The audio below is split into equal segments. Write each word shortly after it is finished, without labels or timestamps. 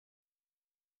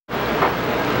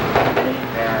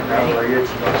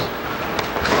preaching us.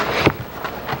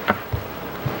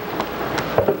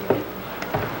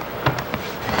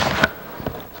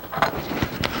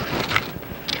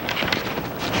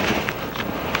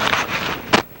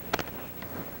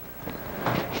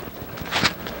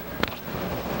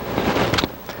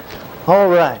 All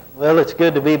right. Well, it's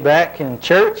good to be back in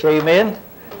church. Amen.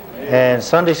 And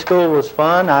Sunday school was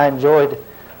fun. I enjoyed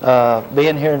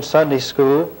being here in Sunday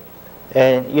school.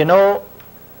 And you know,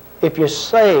 if you're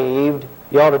saved,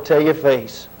 you ought to tell your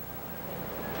face.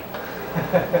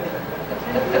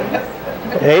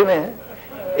 Amen.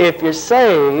 If you're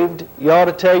saved, you ought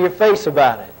to tell your face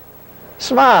about it.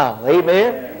 Smile.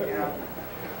 Amen.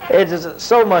 It's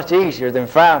so much easier than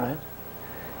frowning.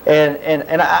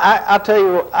 And I tell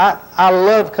you, I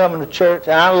love coming to church,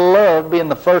 and I love being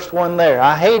the first one there.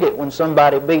 I hate it when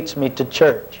somebody beats me to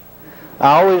church.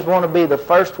 I always want to be the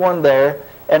first one there,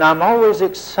 and I'm always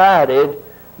excited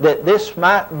that this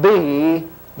might be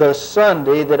the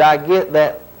Sunday that I get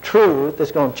that truth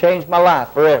that's going to change my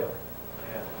life forever.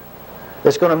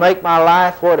 That's going to make my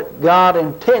life what God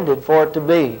intended for it to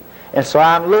be. And so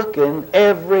I'm looking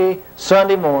every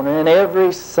Sunday morning and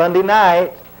every Sunday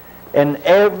night and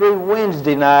every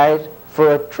Wednesday night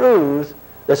for a truth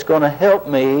that's going to help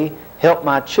me, help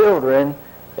my children,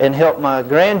 and help my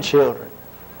grandchildren.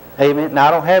 Amen. Now,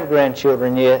 I don't have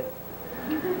grandchildren yet,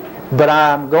 but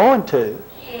I'm going to.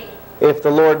 If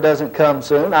the Lord doesn't come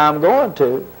soon, I'm going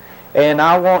to. And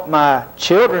I want my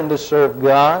children to serve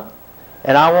God,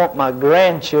 and I want my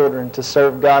grandchildren to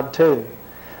serve God too.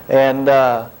 And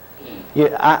I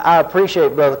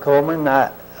appreciate Brother Coleman.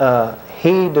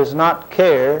 He does not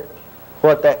care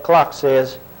what that clock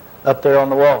says up there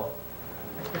on the wall.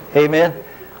 Amen.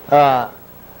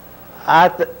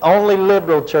 Only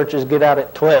liberal churches get out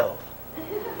at 12.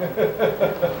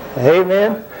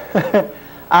 Amen.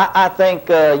 I think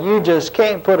you just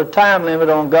can't put a time limit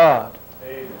on God.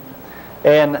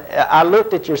 And I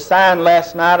looked at your sign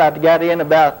last night. I got in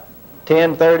about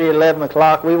 10:30, 11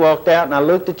 o'clock. We walked out and I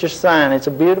looked at your sign. It's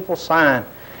a beautiful sign.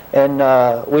 And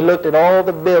we looked at all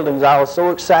the buildings. I was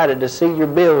so excited to see your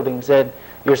buildings and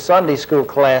your Sunday school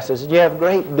classes. You have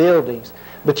great buildings.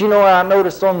 But you know what I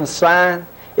noticed on the sign?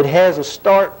 It has a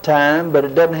start time, but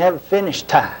it doesn't have a finish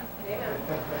time.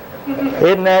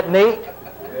 Isn't that neat?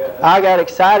 I got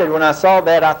excited when I saw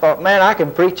that. I thought, man, I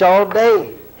can preach all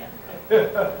day.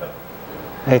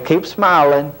 Hey, keep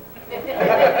smiling.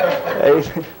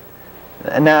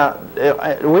 Now,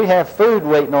 we have food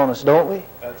waiting on us, don't we?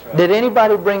 That's right. Did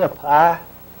anybody bring a pie?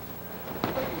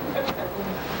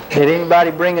 Did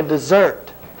anybody bring a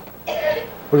dessert?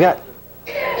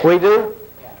 We do?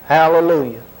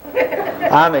 Hallelujah.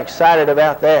 I'm excited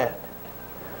about that.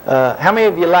 How many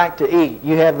of you like to eat?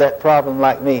 You have that problem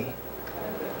like me.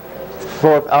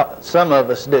 Some of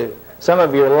us do. Some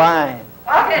of you are lying.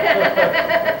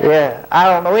 Yeah, I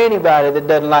don't know anybody that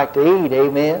doesn't like to eat.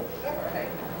 Amen.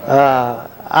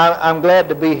 I'm glad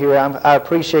to be here. I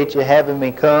appreciate you having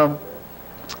me come,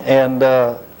 and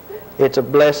it's a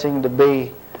blessing to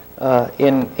be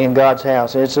in God's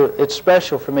house. It's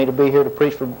special for me to be here to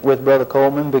preach with Brother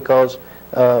Coleman because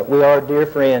we are dear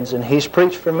friends, and he's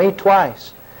preached for me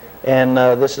twice, and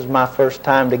this is my first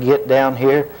time to get down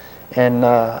here, and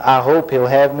I hope he'll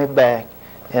have me back,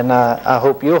 and I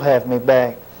hope you'll have me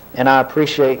back, and I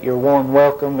appreciate your warm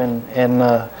welcome, and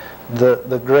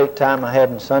the great time I had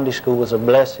in Sunday school was a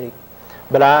blessing.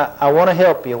 But I want to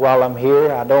help you while I'm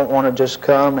here. I don't want to just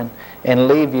come and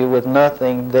leave you with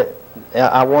nothing.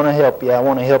 I want to help you. I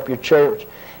want to help your church.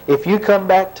 If you come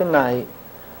back tonight,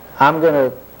 I'm going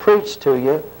to preach to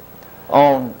you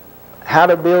on how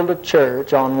to build a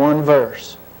church on one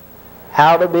verse.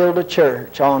 How to build a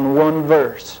church on one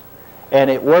verse. And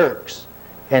it works.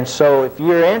 And so if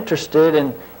you're interested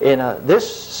in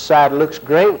this side looks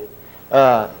great.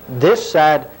 This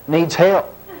side needs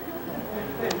help.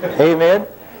 Amen.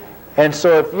 And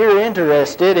so if you're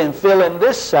interested in filling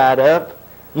this side up,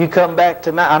 you come back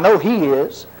tonight. I know he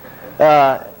is.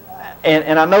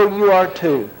 And I know you are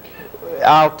too.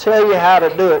 I'll tell you how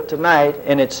to do it tonight,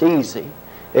 and it's easy.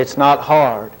 It's not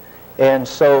hard. And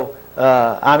so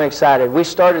I'm excited. We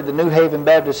started the New Haven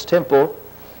Baptist Temple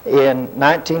in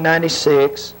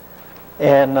 1996.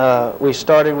 And we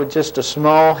started with just a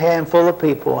small handful of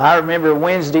people. I remember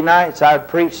Wednesday nights I'd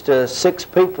preach to 6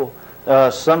 people,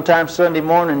 sometimes Sunday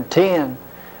morning 10.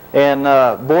 And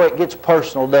boy, it gets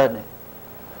personal, doesn't it?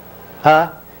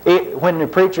 Huh? When the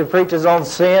preacher preaches on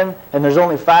sin and there's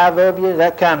only 5 of you,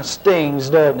 that kind of stings,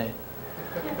 doesn't it?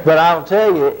 But I'll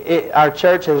tell you, our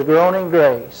church has grown in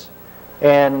grace.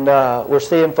 And we're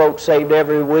seeing folks saved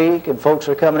every week, and folks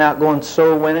are coming out going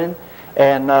soul winning.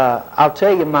 And I'll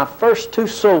tell you, my first 2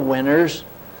 soul winners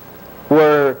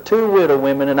were 2 widow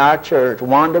women in our church,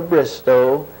 Wanda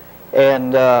Bristow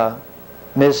and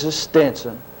Mrs.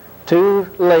 Stinson.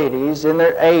 2 ladies in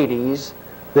their 80s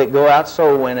that go out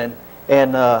soul winning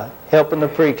and helping the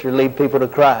preacher lead people to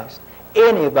Christ.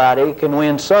 Anybody can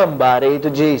win somebody to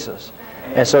Jesus.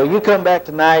 And so you come back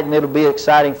tonight and it'll be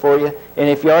exciting for you. And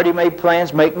if you already made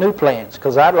plans, make new plans,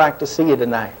 because I'd like to see you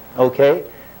tonight. Okay?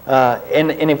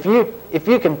 And if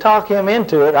you can talk him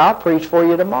into it, I'll preach for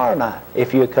you tomorrow night,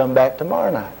 if you come back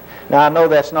tomorrow night. Now I know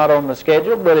that's not on the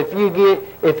schedule, but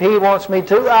if he wants me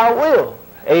to, I will.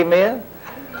 Amen?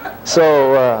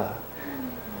 So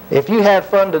if you had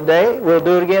fun today, we'll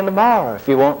do it again tomorrow. If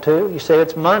you want to. You say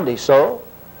it's Monday, so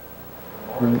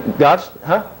God's,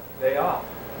 Day off.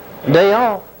 Day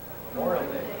off. Memorial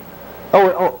Day.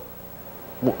 Oh,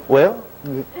 well,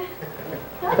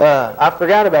 I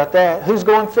forgot about that. Who's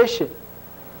going fishing?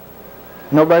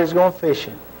 Nobody's going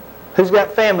fishing. Who's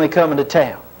got family coming to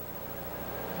town?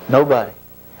 Nobody.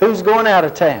 Who's going out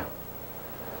of town?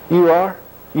 You are?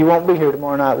 You won't be here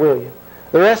tomorrow night, will you?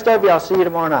 The rest of you, I'll see you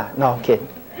tomorrow night. No, I'm kidding.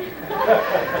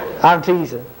 I'm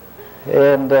teasing.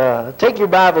 And take your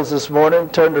Bibles this morning,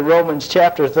 turn to Romans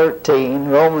chapter 13.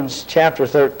 Romans chapter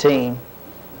 13.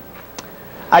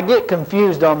 I get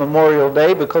confused on Memorial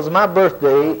Day because my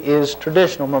birthday is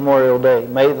traditional Memorial Day,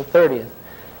 May the 30th.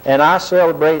 And I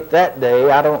celebrate that day.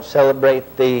 I don't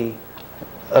celebrate the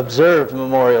observed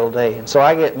Memorial Day. And so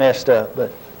I get messed up.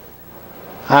 But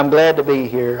I'm glad to be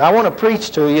here. I want to preach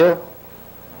to you.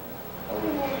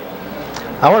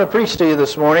 I want to preach to you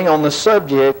this morning on the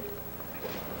subject,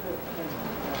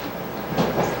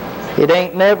 it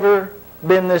ain't never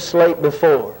been this late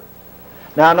before.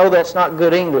 Now I know that's not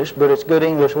good English, but it's good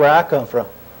English where I come from.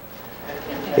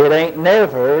 It ain't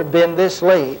never been this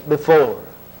late before.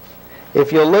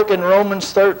 If you look in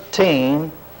Romans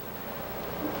 13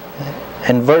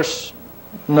 and verse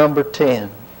number 10,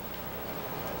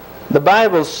 the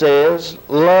Bible says,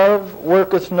 love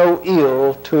worketh no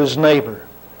ill to his neighbor.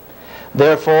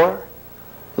 Therefore,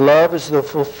 love is the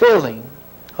fulfilling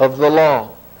of the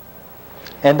law.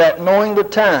 And that knowing the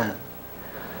time,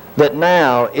 that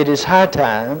now it is high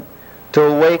time to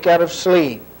awake out of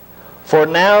sleep. For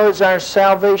now is our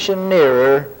salvation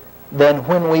nearer than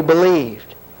when we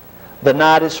believed. The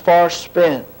night is far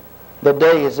spent, the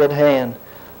day is at hand.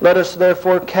 Let us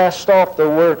therefore cast off the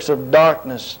works of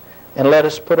darkness, and let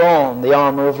us put on the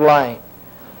armor of light.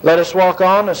 Let us walk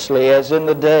honestly as in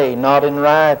the day, not in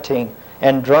rioting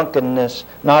and drunkenness,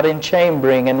 not in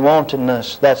chambering and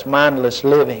wantonness, that's mindless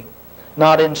living,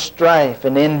 not in strife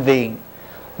and envying,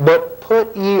 but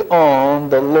put ye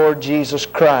on the Lord Jesus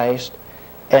Christ,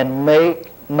 and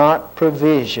make not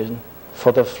provision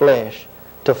for the flesh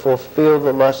to fulfill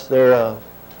the lust thereof.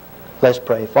 Let's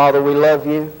pray. Father, we love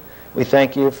you. We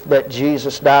thank you that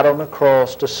Jesus died on the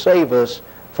cross to save us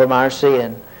from our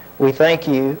sin. We thank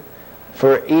you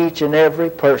for each and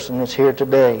every person that's here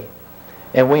today.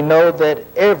 And we know that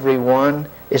everyone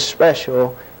is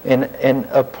special, and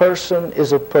a person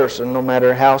is a person, no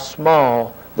matter how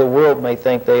small the world may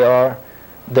think they are.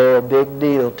 They're a big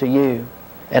deal to you.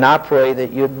 And I pray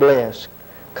that you'd bless.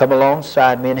 Come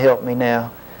alongside me and help me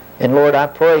now. And Lord, I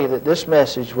pray that this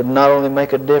message would not only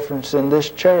make a difference in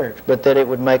this church, but that it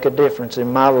would make a difference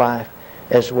in my life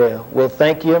as well. We'll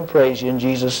thank you and praise you in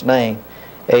Jesus' name.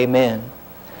 Amen.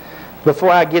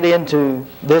 Before I get into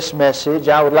this message,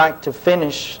 I would like to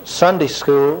finish Sunday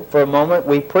school for a moment.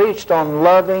 We preached on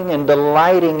loving and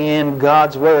delighting in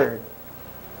God's Word.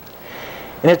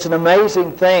 And it's an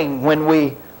amazing thing when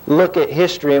we look at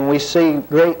history and we see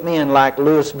great men like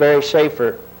Louis Berry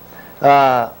Schaeffer.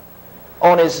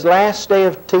 On his last day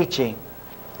of teaching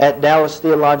at Dallas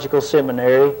Theological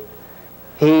Seminary,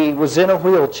 he was in a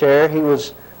wheelchair. He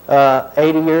was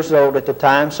 80 years old at the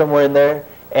time, somewhere in there,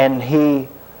 and he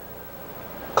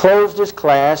closed his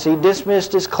class, he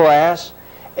dismissed his class,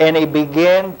 and he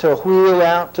began to wheel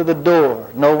out to the door.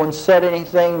 No one said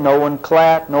anything, no one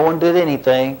clapped, no one did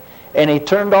anything, and he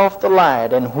turned off the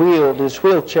light and wheeled his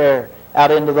wheelchair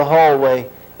out into the hallway,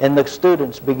 and the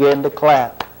students began to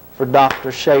clap for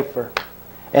Dr. Schaeffer.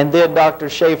 And then Dr.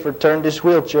 Schaeffer turned his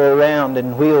wheelchair around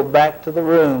and wheeled back to the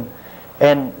room,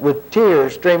 and with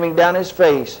tears streaming down his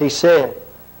face, he said,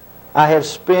 I have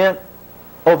spent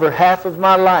over half of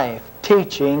my life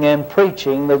teaching and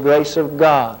preaching the grace of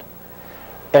God,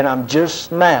 and I'm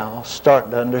just now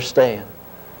starting to understand.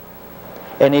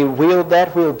 And he wheeled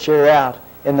that wheelchair out,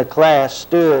 and the class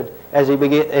stood as he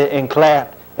began and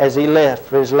clapped as he left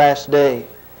for his last day.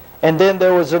 And then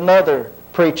there was another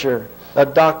preacher,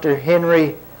 Dr.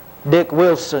 Henry Dick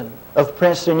Wilson of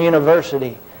Princeton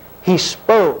University. He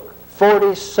spoke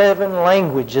 47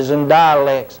 languages and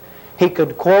dialects. He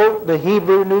could quote the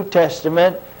Hebrew New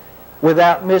Testament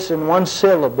without missing one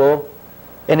syllable,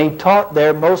 and he taught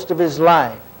there most of his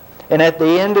life. And at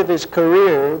the end of his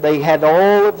career, they had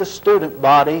all of the student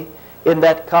body in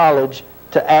that college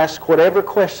to ask whatever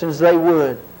questions they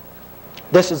would.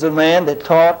 This is a man that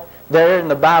taught there in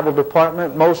the Bible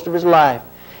department most of his life.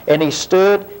 And he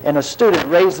stood, and a student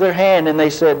raised their hand, and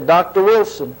they said, "Dr.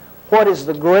 Wilson, what is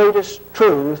the greatest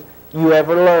truth you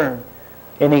ever learned?"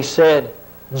 And he said,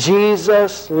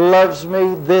 "Jesus loves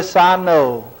me, this I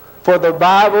know, for the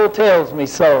Bible tells me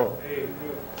so."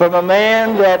 From a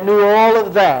man that knew all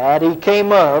of that, he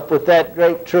came up with that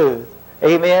great truth.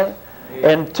 Amen?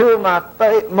 And two of my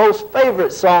most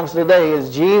favorite songs today is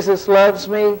 "Jesus Loves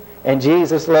Me" and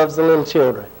 "Jesus Loves the Little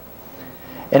Children."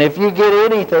 And if you get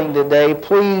anything today,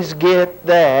 please get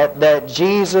that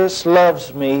Jesus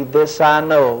loves me, this I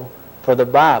know, for the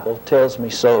Bible tells me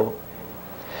so.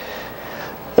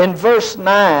 In verse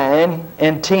 9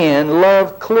 and 10,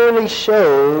 love clearly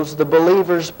shows the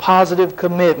believer's positive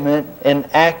commitment and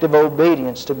active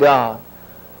obedience to God.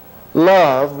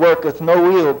 Love worketh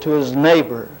no ill to his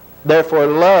neighbor. Therefore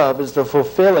love is the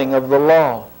fulfilling of the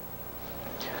law.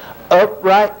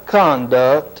 Upright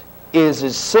conduct is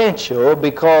essential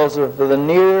because of the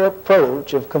near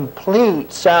approach of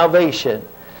complete salvation,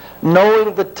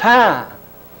 knowing the time,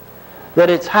 that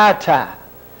it's high time,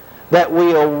 that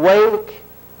we awake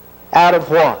out of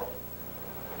what?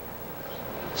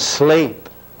 Sleep.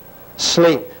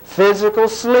 Sleep. Physical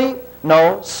sleep?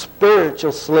 No,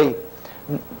 spiritual sleep.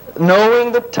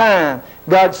 Knowing the time.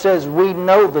 God says we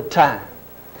know the time.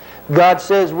 God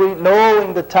says we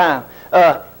knowing the time.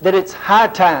 That it's high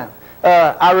time.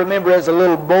 I remember as a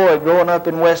little boy growing up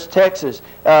in West Texas,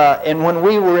 and when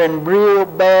we were in real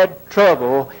bad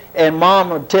trouble, and Mom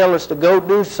would tell us to go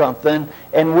do something,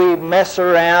 and we'd mess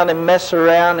around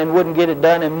and wouldn't get it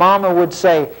done, and Mama would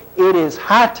say, "It is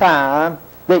high time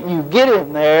that you get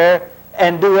in there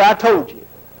and do what I told you."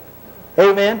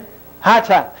 Amen? High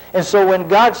time. And so when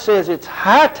God says it's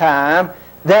high time,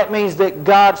 that means that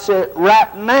God said,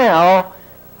 right now,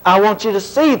 I want you to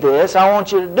see this, I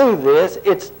want you to do this,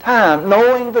 it's time,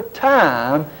 knowing the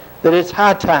time that it's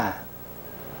high time.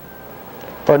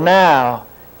 For now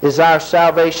is our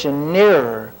salvation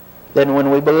nearer than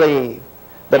when we believe.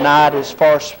 The night is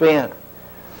far spent.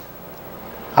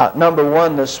 Number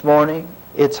one this morning,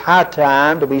 it's high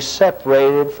time to be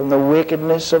separated from the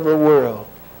wickedness of the world.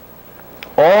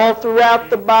 All throughout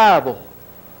the Bible,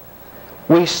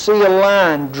 we see a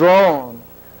line drawn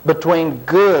between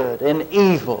good and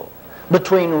evil,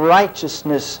 between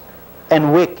righteousness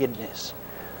and wickedness,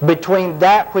 between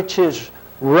that which is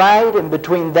right and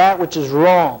between that which is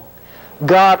wrong.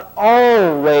 God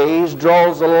always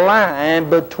draws a line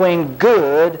between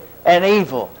good and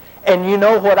evil. And you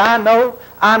know what I know?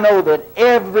 I know that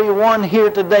everyone here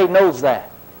today knows that.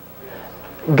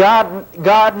 God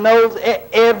knows,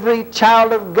 every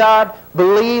child of God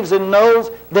believes and knows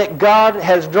that God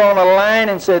has drawn a line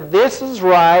and said, this is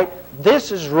right,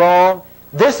 this is wrong,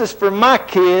 this is for my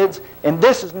kids, and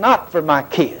this is not for my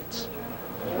kids.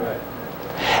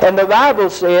 And the Bible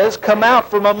says, "Come out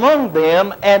from among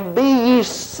them, and be ye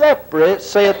separate,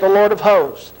 saith the Lord of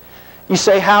hosts." You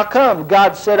say, how come?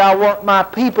 God said, "I want my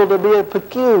people to be a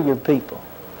peculiar people."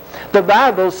 The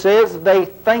Bible says they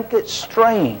think it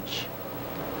strange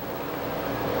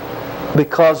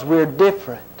because we're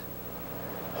different.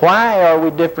 Why are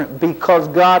we different? Because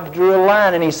God drew a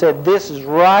line and He said, this is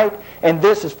right, and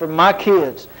this is for my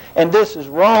kids, and this is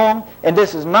wrong, and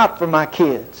this is not for my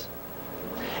kids.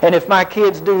 And if my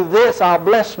kids do this, I'll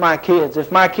bless my kids.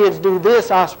 If my kids do this,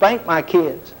 I'll spank my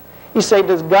kids. You say,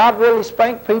 does God really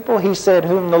spank people? He said,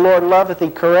 "Whom the Lord loveth, He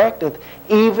correcteth,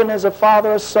 even as a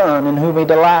father a son, in whom He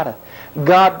delighteth."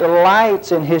 God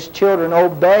delights in His children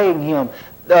obeying Him.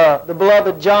 The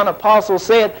beloved John Apostle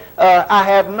said, "I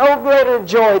have no greater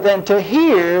joy than to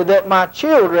hear that my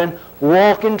children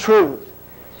walk in truth."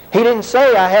 He didn't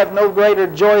say, "I have no greater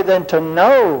joy than to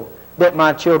know that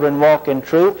my children walk in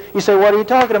truth." You say, what are you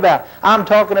talking about? I'm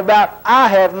talking about, I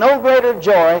have no greater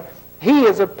joy. He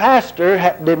is a pastor,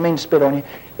 didn't mean to spit on you.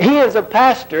 He is a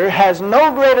pastor, has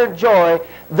no greater joy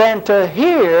than to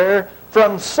hear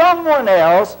from someone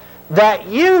else that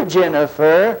you,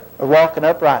 Jennifer, are walking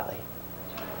uprightly.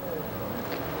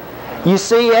 You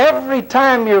see, every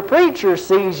time your preacher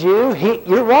sees you,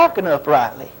 you're walking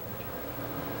uprightly.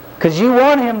 Because you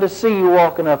want him to see you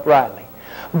walking uprightly.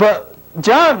 But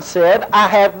John said, "I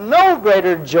have no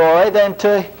greater joy than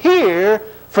to hear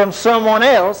from someone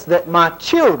else that my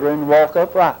children walk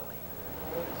uprightly."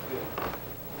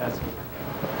 That's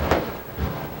good.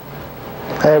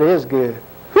 That is good.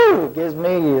 whew, gets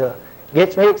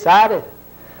me excited.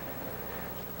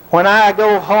 When I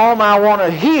go home, I want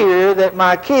to hear that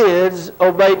my kids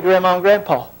obeyed Grandma and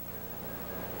Grandpa.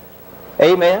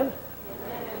 Amen?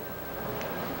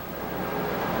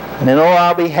 And then,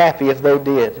 I'll be happy if they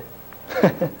did.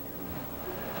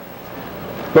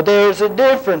 But there's a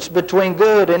difference between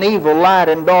good and evil, light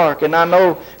and dark. And I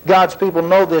know God's people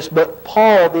know this, but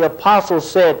Paul, the apostle,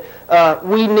 said,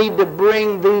 we need to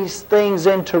bring these things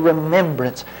into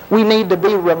remembrance. We need to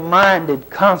be reminded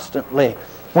constantly.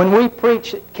 When we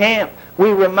preach at camp,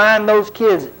 we remind those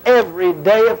kids every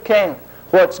day of camp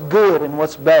what's good and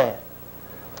what's bad.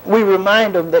 We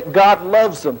remind them that God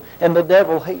loves them and the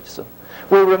devil hates them.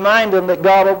 We remind them that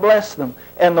God will bless them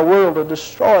and the world will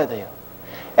destroy them.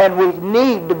 And we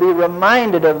need to be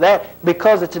reminded of that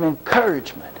because it's an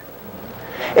encouragement.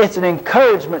 It's an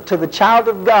encouragement to the child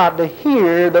of God to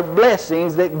hear the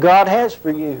blessings that God has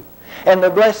for you. And the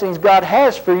blessings God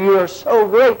has for you are so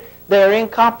great, they're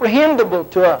incomprehensible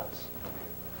to us.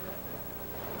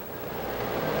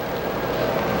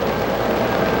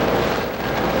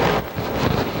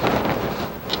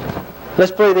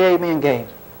 Let's play the amen game.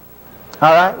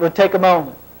 All right? We'll take a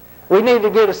moment. We need to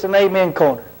get us an amen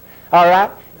corner. All right?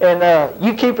 And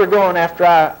you keep her going after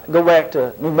I go back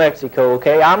to New Mexico,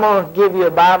 okay? I'm going to give you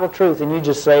a Bible truth and you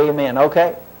just say amen,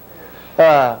 okay?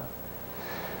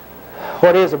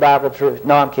 What is a Bible truth?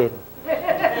 No, I'm kidding.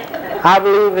 I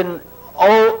believe in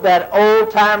that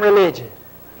old-time religion.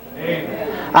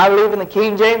 Amen. I believe in the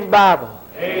King James Bible.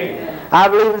 Amen. I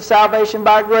believe in salvation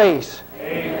by grace.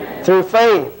 Amen. Through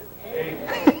faith.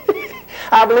 Amen.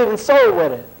 I believe in soul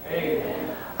winning.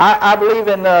 Amen. I believe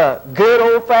in good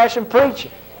old-fashioned preaching.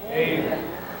 Amen.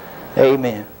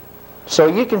 Amen. So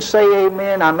you can say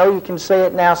amen. I know you can say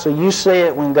it now, so you say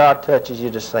it when God touches you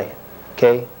to say it.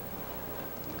 Okay?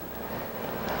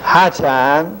 High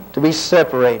time to be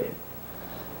separated.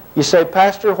 You say,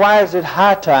 Pastor, why is it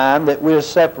high time that we're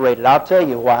separated? I'll tell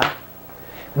you why.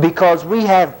 Because we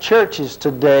have churches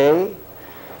today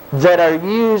that are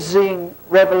using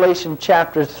Revelation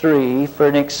chapter 3 for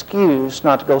an excuse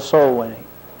not to go soul winning.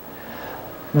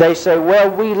 They say,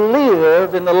 well, we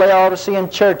live in the Laodicean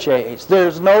church age.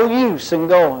 There's no use in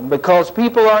going because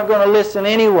people aren't going to listen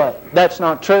anyway. That's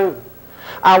not true.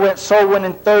 I went soul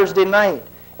winning Thursday night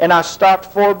and I stopped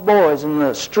 4 boys in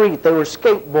the street. They were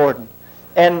skateboarding.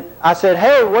 And I said,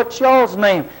 hey, what's y'all's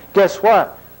name? Guess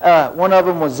what? One of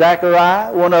them was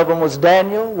Zachariah, one of them was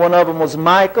Daniel, one of them was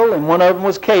Michael, and one of them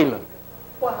was Caleb.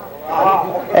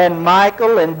 Wow. And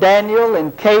Michael and Daniel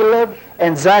and Caleb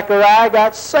and Zachariah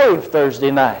got saved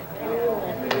Thursday night.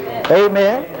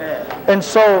 Amen. And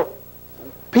so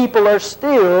people are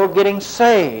still getting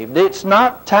saved. It's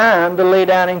not time to lay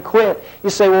down and quit. You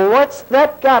say, well, what's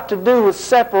that got to do with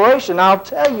separation? I'll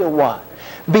tell you what.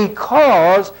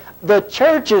 Because the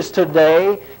churches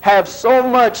today have so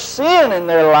much sin in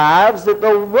their lives that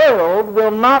the world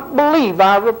will not believe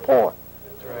our report.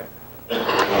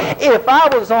 If I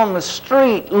was on the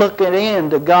street looking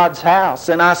into God's house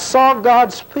and I saw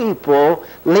God's people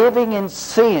living in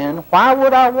sin, why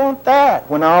would I want that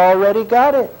when I already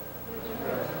got it?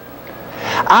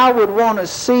 I would want to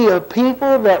see a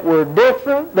people that were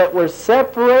different, that were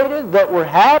separated, that were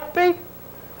happy.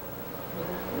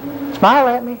 Smile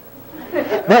at me.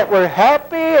 That were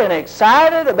happy and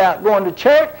excited about going to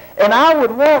church, and I would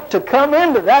want to come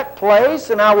into that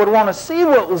place and I would want to see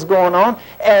what was going on,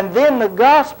 and then the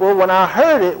gospel, when I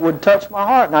heard it, would touch my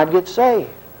heart and I'd get saved.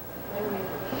 Amen.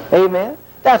 Amen.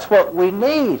 That's what we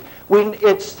need.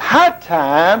 It's high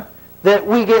time that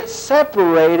we get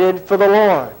separated for the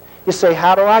Lord. You say,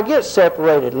 how do I get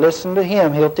separated? Listen to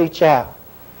Him. He'll teach you how.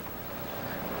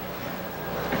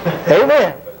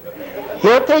 Amen.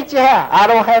 He'll teach you how. I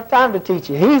don't have time to teach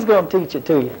you. He's going to teach it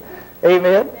to you.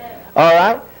 Amen? All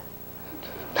right?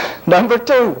 Number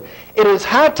 2, it is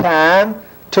high time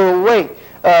to awake.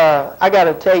 I got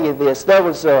to tell you this. There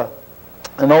was an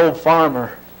old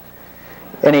farmer,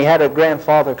 and he had a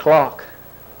grandfather clock.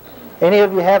 Any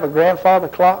of you have a grandfather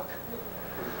clock?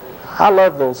 I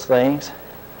love those things.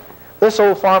 This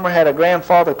old farmer had a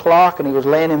grandfather clock, and he was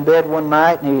laying in bed one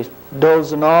night, and he was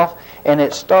dozing off, and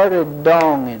it started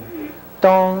donging.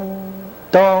 Dong,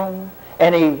 dong.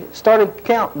 And he started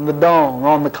counting the dong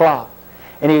on the clock.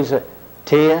 And he said,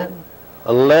 10,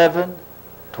 11,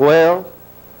 12,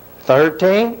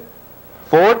 13,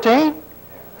 14,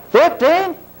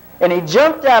 15. And he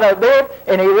jumped out of bed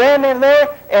and he ran in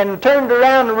there and turned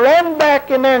around and ran back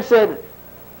in there and said,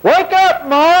 wake up,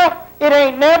 Ma. It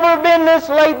ain't never been this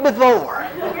late before.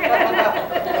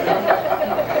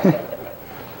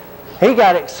 He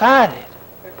got excited.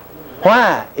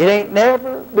 Why? It ain't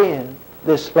never been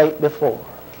this late before.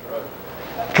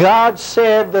 God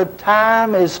said the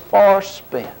time is far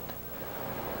spent.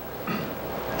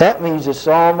 That means it's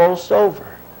almost over.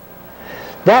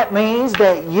 That means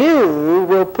that you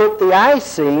will put the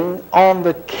icing on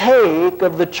the cake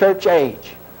of the church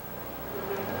age.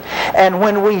 And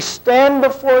when we stand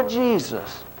before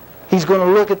Jesus, He's going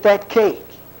to look at that cake.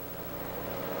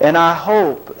 And I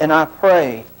hope and I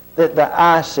pray that the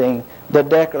icing, the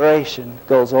decoration,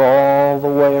 goes all the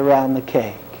way around the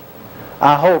cake.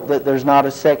 I hope that there's not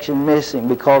a section missing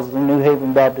because the New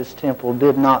Haven Baptist Temple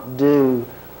did not do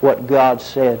what God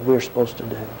said we're supposed to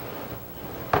do.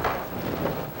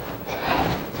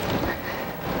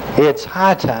 It's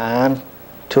high time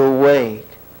to awake.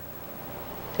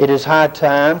 It is high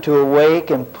time to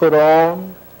awake and put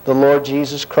on the Lord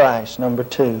Jesus Christ. Number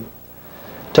 2.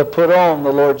 To put on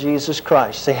the Lord Jesus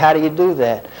Christ. Say, how do you do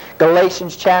that?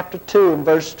 Galatians chapter 2 and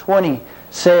verse 20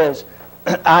 says,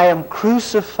 I am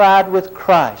crucified with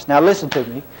Christ. Now listen to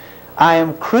me. I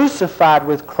am crucified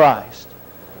with Christ.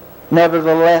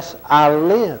 Nevertheless I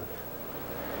live.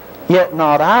 Yet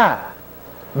not I,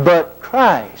 but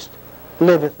Christ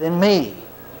liveth in me.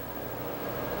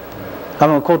 I'm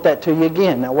going to quote that to you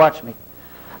again. Now watch me.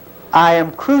 I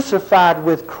am crucified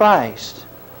with Christ.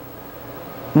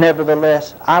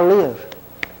 Nevertheless I live.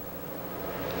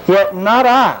 Yet not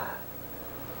I,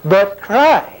 but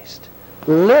Christ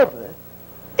liveth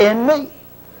in me.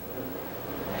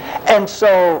 And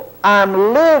so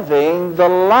I'm living the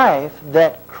life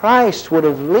that Christ would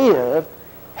have lived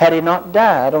had He not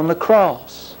died on the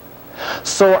cross.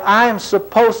 So I'm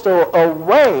supposed to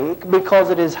awake because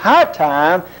it is high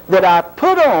time that I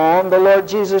put on the Lord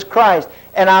Jesus Christ.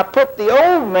 And I put the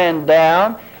old man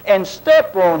down and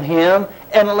step on Him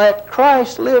and let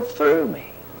Christ live through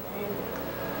me.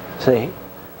 See?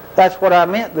 That's what I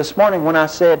meant this morning when I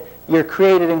said you're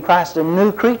created in Christ a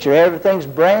new creature. Everything's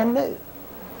brand new.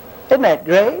 Isn't that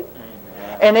great?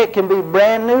 And it can be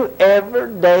brand new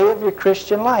every day of your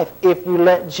Christian life if you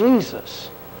let Jesus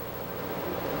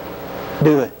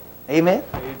do it. Amen?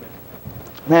 Amen.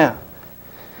 Now,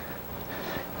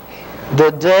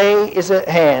 the day is at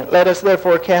hand. Let us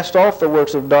therefore cast off the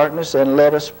works of darkness and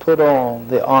let us put on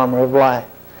the armor of light.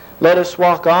 Let us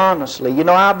walk honestly. You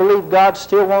know, I believe God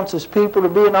still wants His people to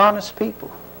be an honest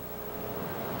people.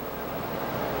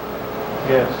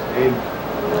 Yes. Amen.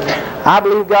 I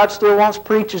believe God still wants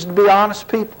preachers to be honest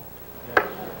people. Yes.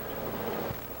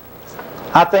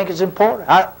 I think it's important.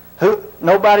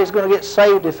 Nobody's going to get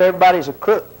saved if everybody's a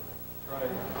crook. Right.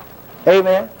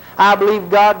 Amen. I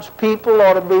believe God's people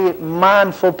ought to be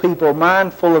mindful people,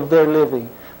 mindful of their living,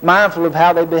 mindful of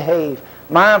how they behave,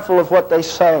 mindful of what they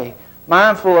say,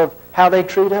 mindful of how they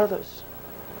treat others.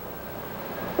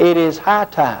 It is high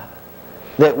time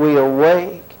that we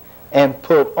awake and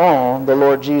put on the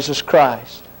Lord Jesus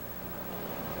Christ.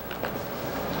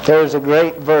 There's a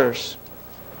great verse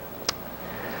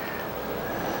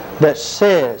that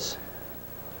says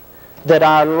that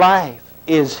our life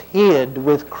is hid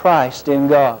with Christ in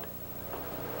God.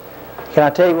 Can I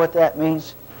tell you what that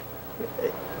means?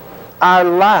 Our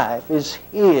life is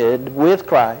hid with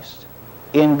Christ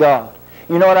in God.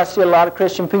 You know what I see a lot of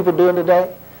Christian people doing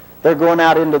today? They're going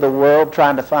out into the world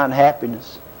trying to find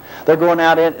happiness. They're going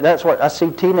out in, that's what I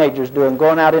see teenagers doing,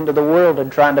 going out into the world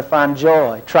and trying to find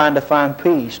joy, trying to find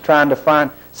peace, trying to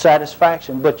find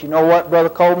satisfaction. But you know what, Brother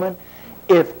Coleman?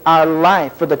 If our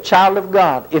life, for the child of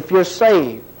God, if you're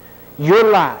saved,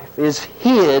 your life is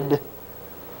hid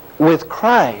with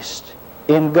Christ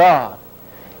in God.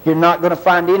 You're not going to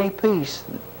find any peace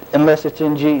unless it's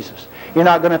in Jesus. You're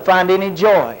not going to find any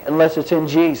joy unless it's in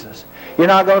Jesus. You're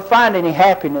not going to find any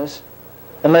happiness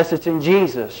unless it's in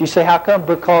Jesus. You say, how come?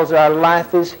 Because our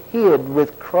life is hid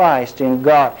with Christ in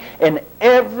God. And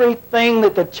everything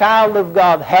that the child of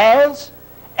God has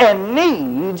and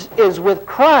needs is with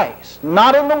Christ,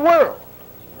 not in the world.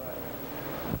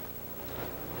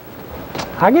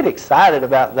 I get excited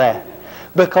about that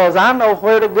because I know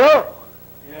where to go.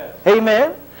 Yes.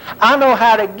 Amen? I know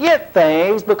how to get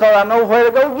things because I know where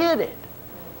to go get it.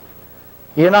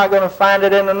 You're not going to find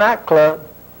it in a nightclub.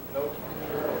 Nope.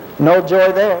 No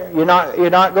joy there. You're not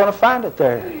going to find it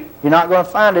there. You're not going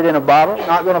to find it in a bottle.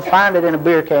 Not going to find it in a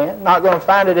beer can. Not going to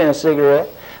find it in a cigarette.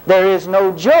 There is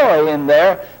no joy in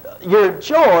there. Your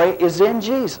joy is in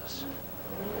Jesus.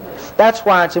 That's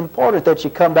why it's important that you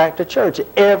come back to church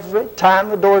every time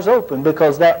the door's open,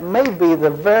 because that may be the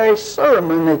very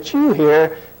sermon that you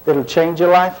hear that'll change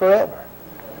your life forever.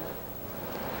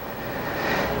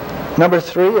 Number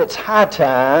 3, it's high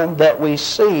time that we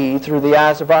see through the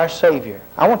eyes of our Savior.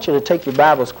 I want you to take your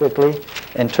Bibles quickly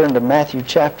and turn to Matthew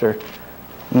chapter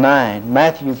 9.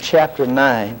 Matthew chapter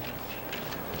 9.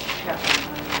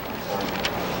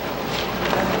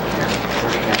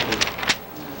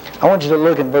 I want you to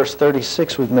look in verse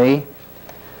 36 with me.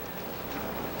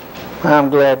 I'm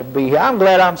glad to be here. I'm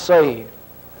glad I'm saved.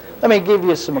 Let me give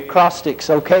you some acrostics,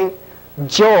 okay?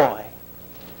 Joy.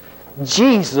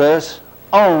 Jesus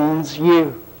owns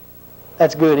you.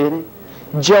 That's good, isn't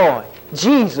it? Joy.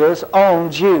 Jesus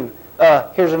owns you.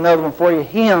 Here's another one for you.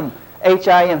 Him.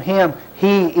 H-I-M. Him.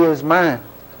 He is mine.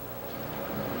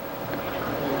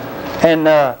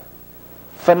 And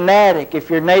fanatic. If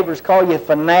your neighbors call you a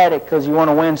fanatic because you want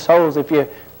to win souls, if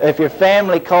your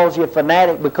family calls you a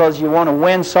fanatic because you want to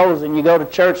win souls and you go to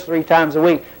church 3 times a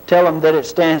week, tell them that it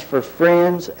stands for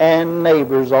friends and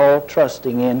neighbors all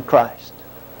trusting in Christ.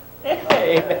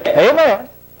 Amen. Amen.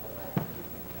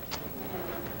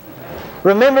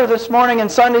 Remember this morning in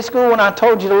Sunday school when I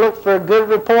told you to look for a good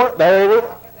report? There it is.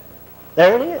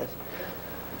 There it is.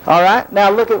 All right,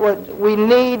 now look at what we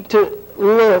need to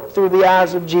look through the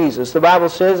eyes of Jesus. The Bible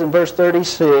says in verse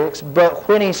 36, "But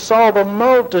when he saw the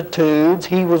multitudes,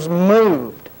 he was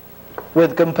moved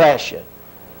with compassion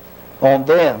on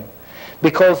them,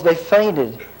 because they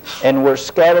fainted and were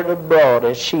scattered abroad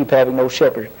as sheep having no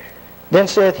shepherd. Then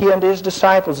saith he unto his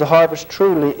disciples, The harvest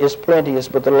truly is plenteous,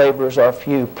 but the laborers are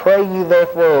few. Pray ye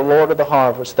therefore, O Lord of the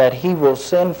harvest, that he will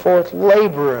send forth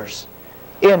laborers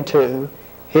into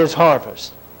his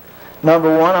harvest."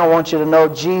 Number one, I want you to know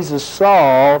Jesus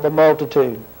saw the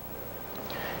multitude.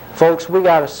 Folks, we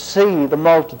got to see the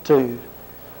multitude.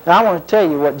 Now, I want to tell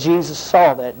you what Jesus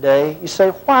saw that day. You say,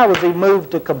 why was he moved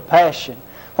to compassion?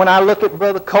 When I look at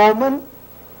Brother Coleman,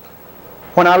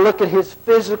 when I look at his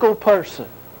physical person,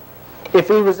 if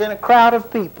he was in a crowd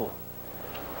of people,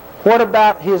 what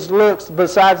about his looks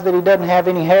besides that he doesn't have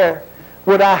any hair?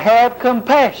 Would I have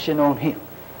compassion on him?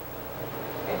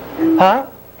 Huh?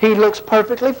 He looks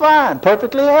perfectly fine,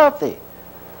 perfectly healthy.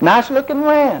 Nice looking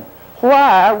man.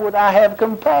 Why would I have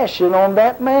compassion on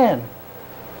that man?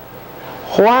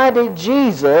 Why did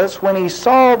Jesus, when he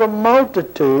saw the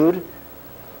multitude,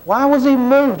 why was he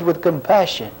moved with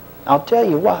compassion? I'll tell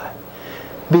you why.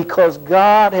 Because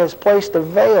God has placed a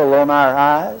veil on our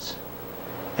eyes,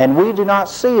 and we do not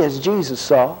see as Jesus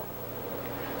saw.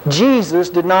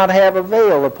 Jesus did not have a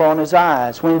veil upon his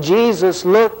eyes. When Jesus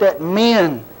looked at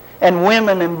men and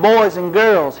women and boys and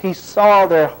girls, he saw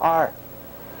their heart.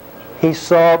 He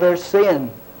saw their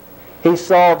sin. He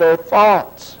saw their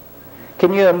thoughts.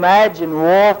 Can you imagine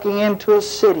walking into a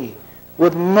city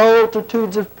with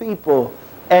multitudes of people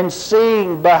and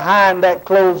seeing behind that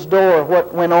closed door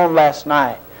what went on last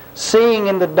night? Seeing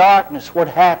in the darkness what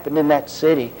happened in that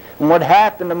city and what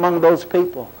happened among those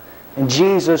people. And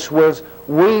Jesus was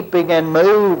weeping and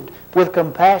moved with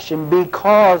compassion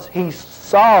because he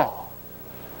saw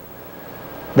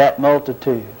that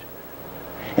multitude.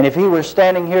 And if he were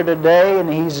standing here today, and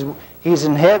he's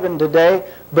in heaven today,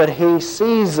 but he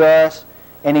sees us,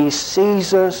 and he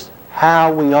sees us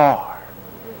how we are.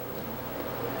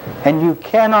 And you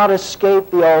cannot escape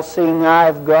the all-seeing eye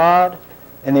of God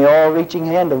and the all-reaching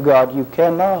hand of God. You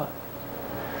cannot.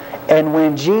 And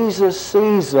when Jesus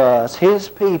sees us, his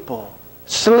people,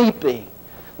 sleeping,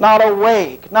 not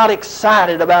awake, not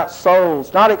excited about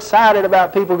souls, not excited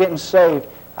about people getting saved,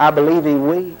 I believe he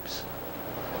weeps.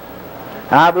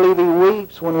 I believe he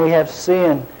weeps when we have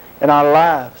sin in our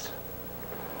lives.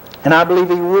 And I believe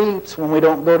he weeps when we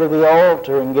don't go to the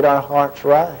altar and get our hearts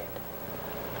right.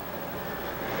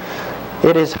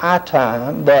 It is high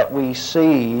time that we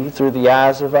see through the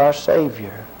eyes of our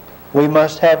Savior. We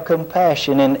must have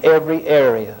compassion in every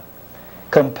area.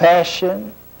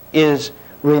 Compassion is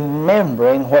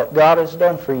remembering what God has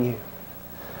done for you.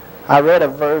 I read a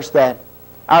verse that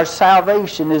our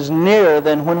salvation is nearer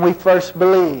than when we first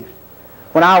believed.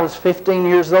 When I was 15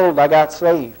 years old, I got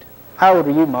saved. How old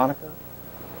are you, Monica?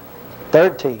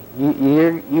 13.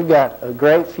 You got a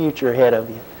great future ahead of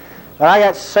you. But I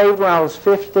got saved when I was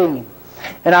 15.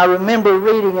 And I remember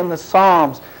reading in the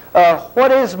Psalms,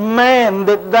 what is man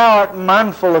that thou art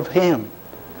mindful of him?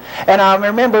 And I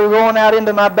remember going out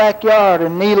into my backyard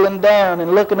and kneeling down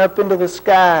and looking up into the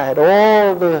sky at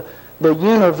all the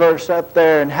universe up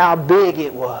there and how big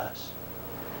it was.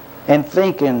 And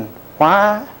thinking,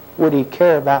 why would he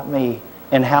care about me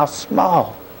and how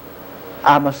small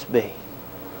I must be?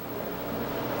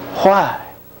 Why?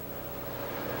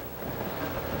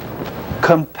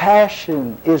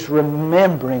 Compassion is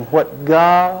remembering what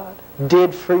God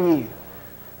did for you.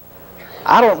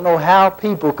 I don't know how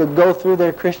people could go through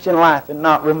their Christian life and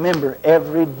not remember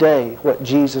every day what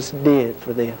Jesus did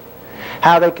for them.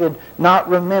 How they could not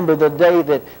remember the day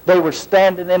that they were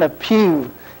standing in a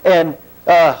pew and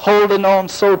holding on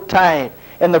so tight,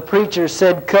 and the preacher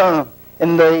said, come,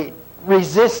 and they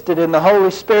resisted, and the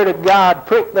Holy Spirit of God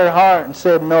pricked their heart and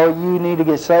said, no, you need to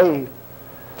get saved.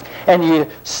 And you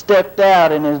stepped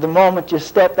out, and the moment you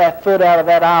stepped that foot out of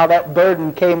that aisle, that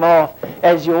burden came off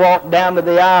as you walked down to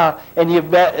the aisle, and you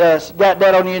got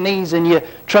down on your knees and you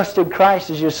trusted Christ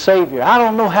as your Savior. I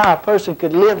don't know how a person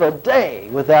could live a day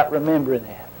without remembering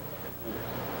that.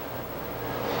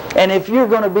 And if you're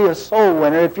going to be a soul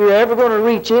winner, if you're ever going to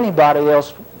reach anybody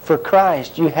else for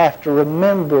Christ, you have to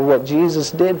remember what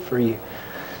Jesus did for you.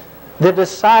 The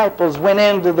disciples went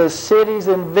into the cities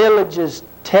and villages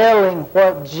telling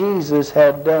what Jesus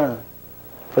had done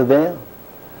for them.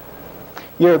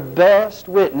 Your best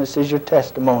witness is your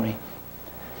testimony.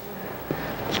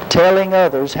 Telling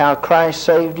others how Christ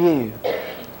saved you.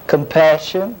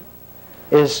 Compassion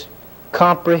is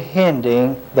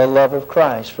comprehending the love of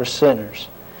Christ for sinners.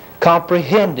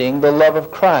 Comprehending the love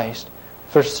of Christ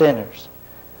for sinners.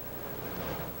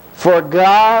 For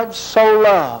God so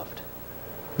loved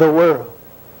the world.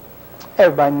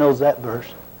 Everybody knows that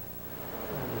verse.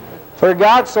 For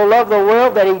God so loved the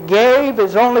world that He gave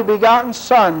His only begotten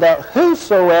Son, that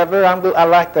whosoever, I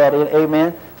like that,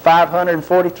 amen,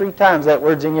 543 times that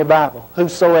word's in your Bible,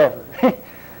 whosoever.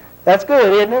 That's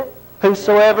good, isn't it?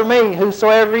 Whosoever me,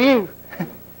 whosoever you.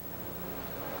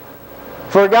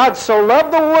 For God so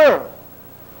loved the world.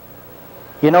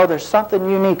 You know, there's something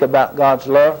unique about God's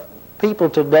love. People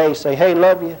today say, hey,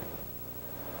 love you.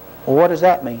 Well, what does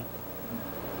that mean?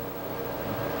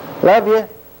 Love you.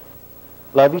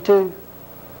 Love you too.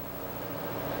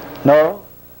 No.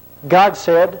 God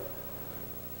said,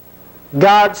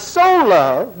 God so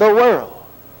loved the world.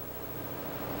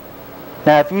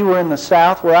 Now, if you were in the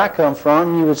South where I come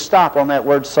from, you would stop on that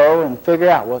word so and figure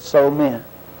out what so meant.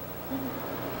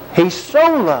 He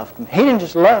so loved me. He didn't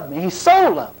just love me. He so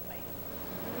loved me.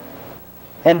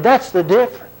 And that's the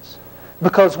difference.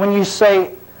 Because when you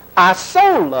say, I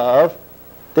so love,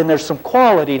 then there's some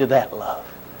quality to that love.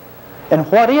 And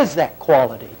what is that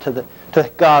quality to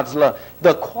God's love?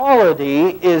 The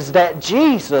quality is that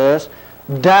Jesus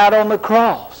died on the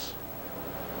cross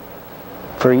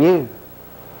for you.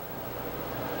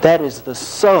 That is the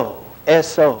so,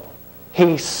 S-O.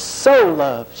 He so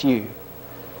loves you.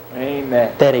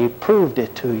 Amen. That He proved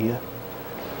it to you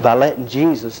by letting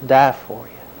Jesus die for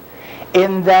you.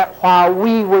 In that while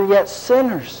we were yet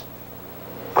sinners,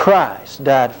 Christ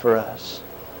died for us.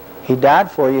 He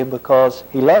died for you because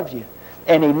He loved you.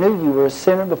 And He knew you were a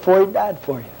sinner before He died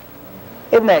for you.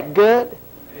 Isn't that good?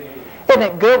 Isn't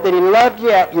it good that He loved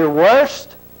you at your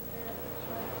worst?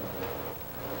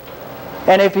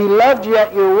 And if He loved you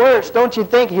at your worst, don't you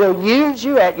think He'll use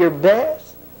you at your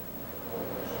best?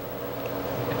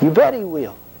 You bet He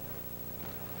will.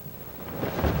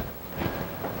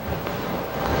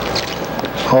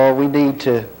 Oh, we need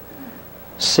to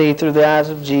see through the eyes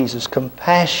of Jesus.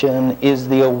 Compassion is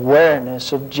the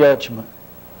awareness of judgment.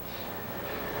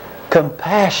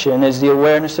 Compassion is the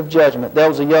awareness of judgment. There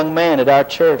was a young man at our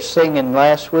church singing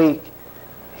last week.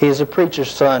 He's a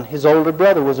preacher's son. His older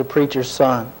brother was a preacher's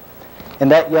son. And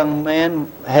that young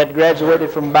man had graduated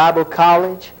from Bible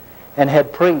college and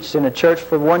had preached in a church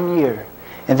for 1 year.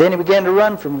 And then he began to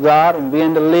run from God and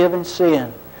began to live in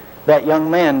sin. That young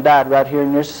man died right here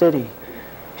in your city.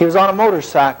 He was on a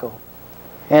motorcycle.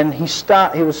 And he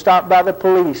was stopped by the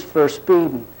police for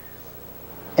speeding.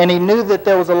 And he knew that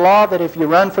there was a law that if you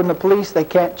run from the police, they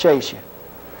can't chase you.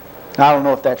 I don't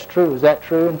know if that's true. Is that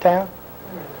true in town?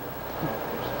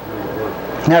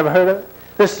 Never heard of it?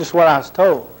 This is what I was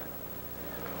told.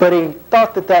 But he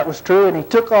thought that that was true, and he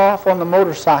took off on the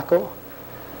motorcycle,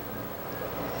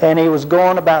 and he was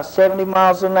going about 70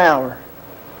 miles an hour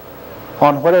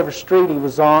on whatever street he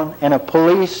was on, and a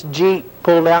police jeep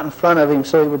pulled out in front of him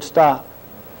so he would stop.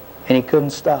 And he couldn't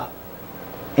stop.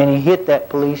 And he hit that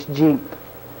police jeep.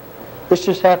 This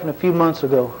just happened a few months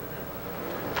ago.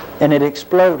 And it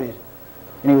exploded.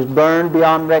 And he was burned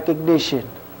beyond recognition.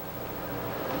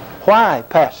 Why,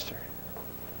 Pastor?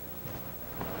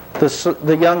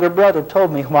 The younger brother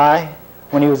told me why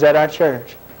when he was at our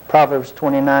church. Proverbs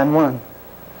 29:1.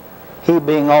 He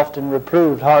being often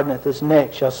reproved hardeneth his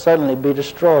neck, shall suddenly be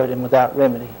destroyed and without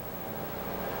remedy.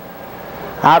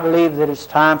 I believe that it's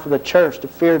time for the church to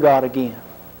fear God again.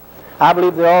 I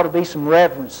believe there ought to be some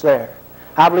reverence there.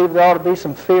 I believe there ought to be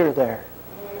some fear there.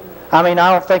 I mean,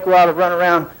 I don't think we ought to run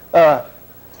around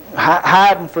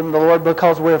hiding from the Lord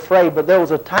because we're afraid, but there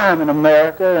was a time in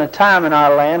America and a time in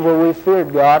our land where we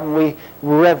feared God and we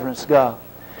reverenced God.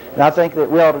 And I think that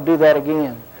we ought to do that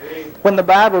again. When the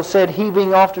Bible said, He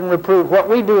being often reproved, what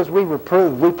we do is we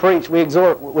reprove, we preach, we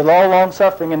exhort with all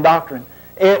long-suffering and doctrine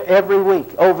every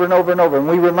week, over and over and over. And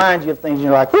we remind you of things and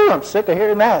you're like, I'm sick of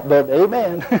hearing that, but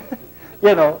amen.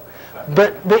 You know.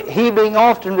 But He being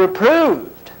often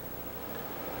reproved.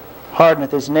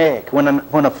 hardeneth his neck. When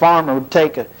a farmer would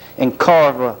take and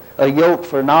carve a yoke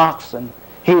for an ox, and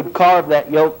he would carve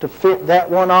that yoke to fit that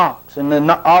one ox. And the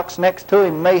ox next to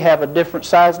him may have a different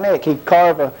size neck. He'd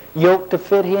carve a yoke to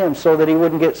fit him so that he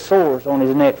wouldn't get sores on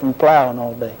his neck from plowing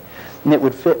all day. And it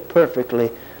would fit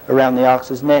perfectly around the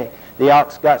ox's neck. The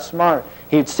ox got smart.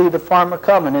 He'd see the farmer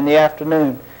coming in the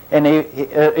afternoon and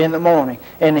in the morning,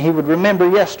 and he would remember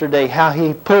yesterday how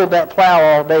he pulled that plow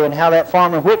all day and how that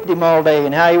farmer whipped him all day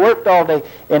and how he worked all day.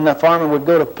 And the farmer would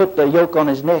go to put the yoke on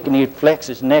his neck, and he'd flex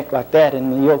his neck like that,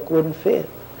 and the yoke wouldn't fit.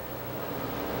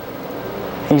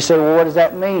 And you say, well, what does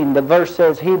that mean? The verse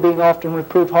says, he being often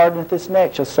reproved hardeneth his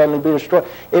neck shall suddenly be destroyed.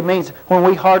 It means when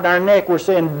we harden our neck, we're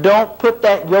saying, don't put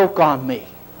that yoke on me.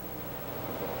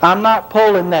 I'm not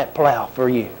pulling that plow for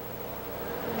you.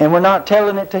 And we're not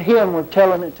telling it to him, we're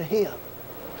telling it to him.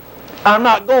 I'm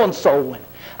not going soul winning.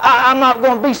 I'm not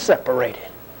going to be separated.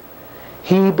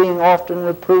 He being often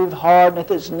reproved hardeneth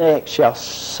his neck shall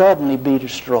suddenly be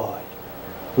destroyed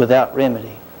without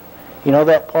remedy. You know,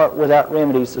 that part without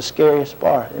remedy is the scariest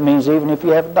part. It means even if you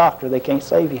have a doctor, they can't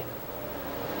save you.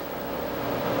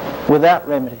 Without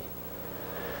remedy.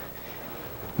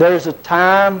 There's a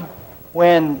time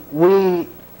when we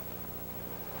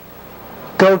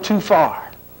go too far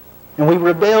and we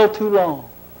rebel too long.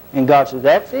 And God says,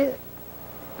 that's it.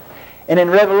 And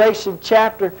in Revelation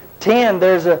chapter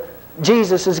 10,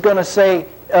 Jesus is going to say,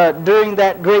 during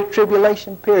that great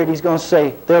tribulation period, he's going to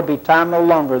say, there'll be time no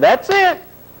longer. That's it.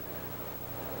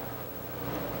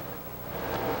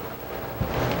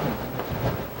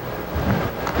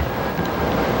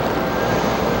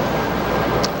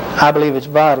 I believe it's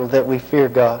vital that we fear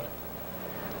God,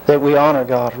 that we honor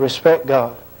God, respect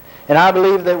God. And I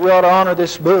believe that we ought to honor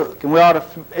this book, and we ought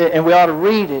to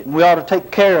read it, and we ought to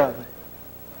take care of it.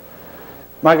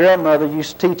 My grandmother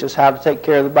used to teach us how to take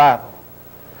care of the Bible.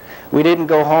 We didn't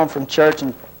go home from church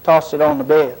and toss it on the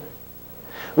bed.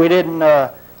 We didn't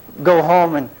go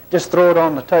home and just throw it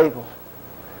on the table.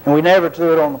 And we never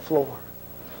threw it on the floor.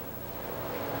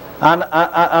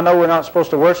 I know we're not supposed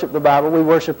to worship the Bible. We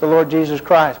worship the Lord Jesus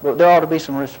Christ. But there ought to be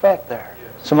some respect there,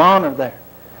 some honor there.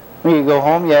 When you go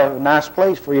home, you have a nice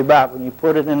place for your Bible, and you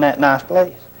put it in that nice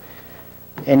place.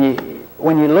 And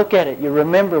when you look at it, you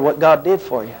remember what God did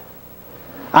for you.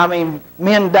 I mean,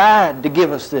 men died to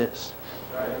give us this.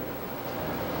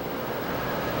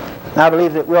 I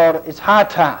believe that it's high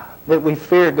time that we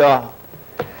fear God.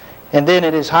 And then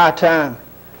it is high time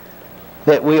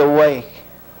that we awake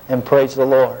and praise the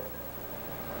Lord.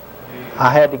 I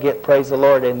had to get praise the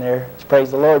Lord in there. It's Praise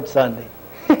the Lord Sunday.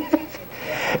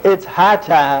 It's high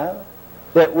time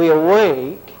that we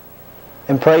awake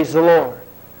and praise the Lord.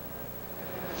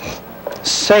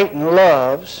 Satan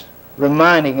loves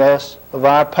reminding us of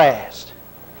our past,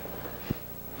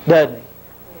 doesn't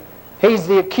he? He's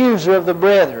the accuser of the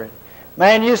brethren.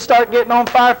 Man, you start getting on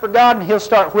fire for God and he'll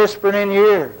start whispering in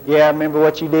your ear. Yeah, I remember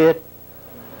what you did.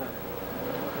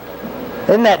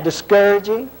 Isn't that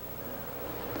discouraging?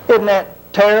 Isn't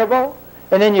that terrible?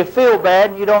 And then you feel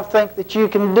bad and you don't think that you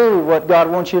can do what God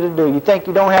wants you to do. You think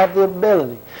you don't have the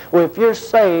ability. Well, if you're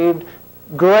saved,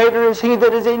 greater is He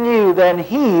that is in you than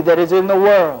he that is in the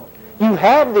world. You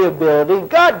have the ability.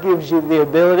 God gives you the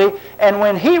ability. And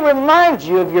when He reminds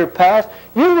you of your past,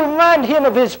 you remind Him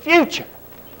of His future.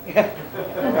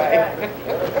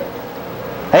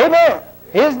 Amen.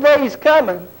 His day's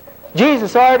coming.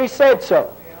 Jesus already said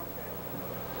so.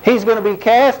 He's going to be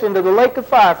cast into the lake of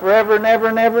fire forever and ever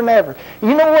and ever and ever.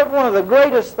 You know what one of the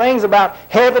greatest things about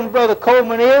heaven, Brother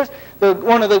Coleman, is?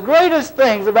 One of the greatest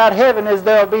things about heaven is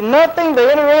there will be nothing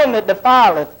to enter in that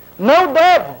defileth. No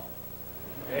devil.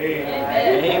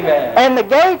 Amen. Amen. And the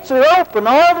gates are open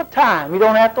all the time. You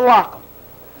don't have to lock them.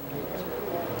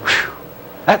 Whew,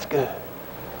 that's good.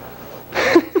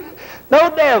 No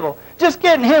devil. Just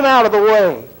getting him out of the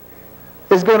way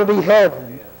is going to be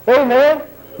heaven. Amen.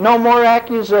 No more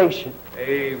accusation.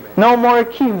 Amen. No more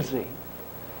accusing.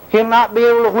 He'll not be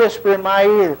able to whisper in my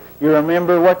ear, you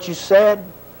remember what you said?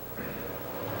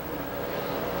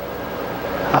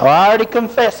 I already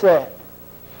confessed that.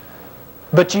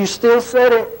 But you still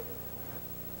said it.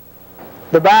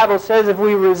 The Bible says if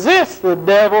we resist the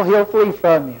devil, he'll flee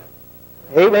from you.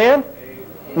 Amen?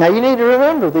 Now you need to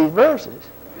remember these verses.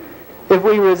 If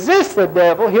we resist the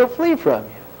devil, he'll flee from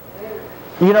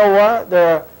you. You know what?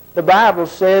 The Bible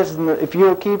says, if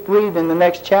you'll keep reading in the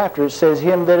next chapter, it says,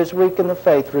 him that is weak in the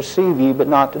faith receive ye, but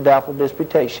not to doubtful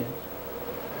disputation.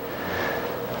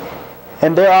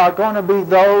 And there are going to be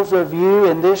those of you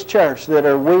in this church that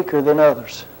are weaker than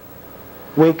others.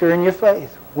 Weaker in your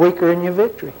faith. Weaker in your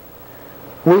victory.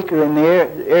 Weaker in the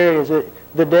areas that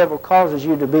the devil causes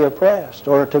you to be oppressed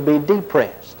or to be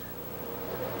depressed.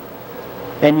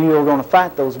 And you are going to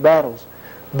fight those battles.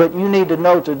 But you need to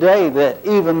know today that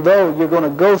even though you're going to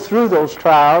go through those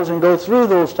trials and go through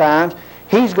those times,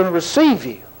 He's going to receive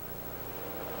you.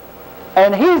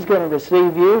 And He's going to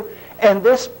receive you, and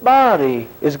this body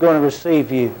is going to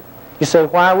receive you. You say,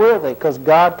 why will they? Because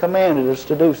God commanded us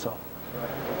to do so.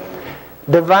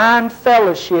 Divine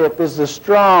fellowship is the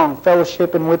strong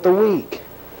fellowshipping with the weak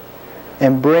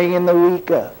and bringing the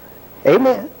weak up.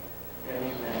 Amen.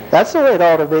 Amen. That's the way it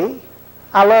ought to be.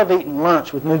 I love eating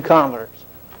lunch with new converts.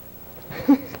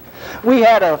 We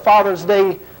had a Father's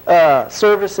Day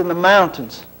service in the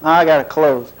mountains. I got to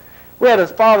close. We had a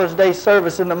Father's Day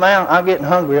service in the mountains. I'm getting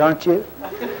hungry, aren't you?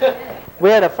 We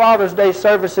had a Father's Day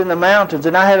service in the mountains,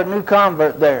 and I had a new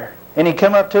convert there. And he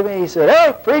come up to me and he said,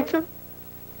 "Hey, preacher,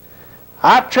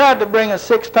 I tried to bring a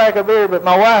 6-pack of beer, but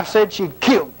my wife said she'd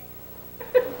kill me."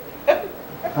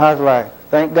 I was like,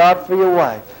 thank God for your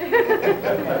wife. Isn't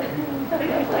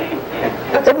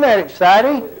that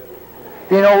exciting?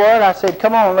 You know what? I said,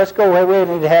 come on, let's go.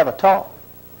 We need to have a talk.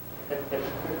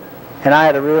 And I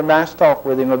had a real nice talk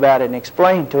with him about it and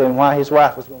explained to him why his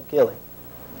wife was going to kill him.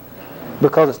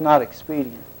 Because it's not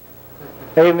expedient.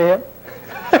 Amen?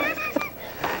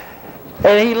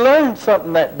 And he learned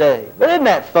something that day. But isn't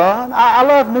that fun? I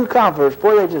love new converts.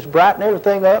 Boy, they just brighten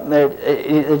everything up, and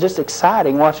they're just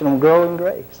exciting watching them grow in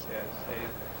grace.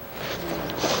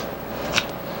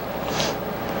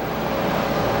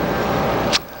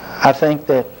 I think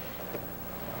that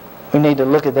we need to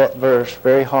look at that verse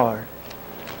very hard.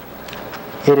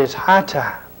 It is high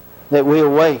time that we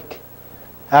awake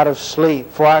out of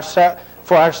sleep. For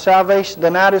our salvation,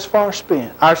 the night is far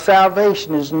spent. Our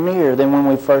salvation is nearer than when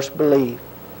we first believed.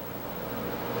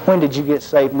 When did you get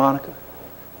saved, Monica?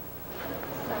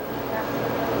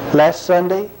 Last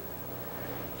Sunday?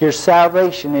 Your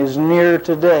salvation is nearer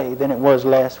today than it was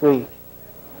last week.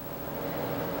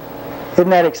 Isn't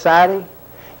that exciting?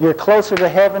 You're closer to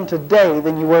heaven today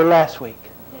than you were last week.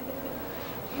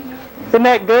 Isn't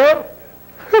that good?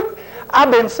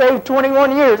 I've been saved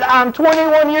 21 years. I'm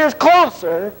 21 years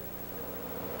closer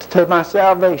to my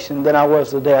salvation than I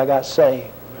was the day I got saved.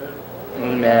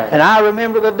 Amen. And I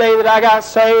remember the day that I got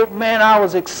saved, man, I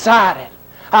was excited.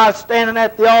 I was standing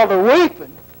at the altar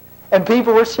weeping, and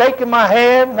people were shaking my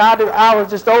hand, and I was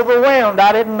just overwhelmed.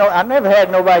 I didn't know. I never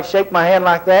had nobody shake my hand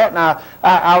like that, and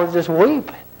I was just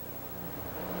weeping.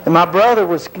 And my brother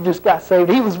just got saved.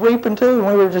 He was weeping too, and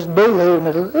we were just boo-hooing.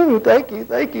 "Ooh, thank you,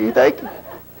 thank you, thank you."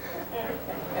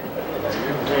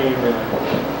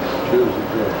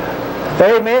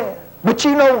 Amen. But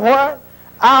you know what?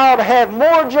 I ought to have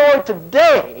more joy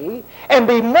today and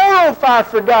be more on fire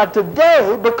for God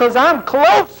today because I'm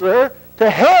closer to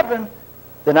heaven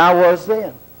than I was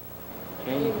then.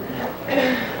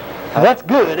 Now, that's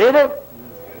good, isn't it?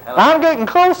 I'm getting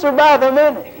closer by the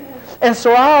minute. And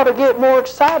so I ought to get more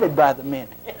excited by the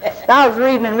minute. I was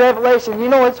reading in Revelation, you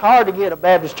know, it's hard to get a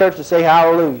Baptist church to say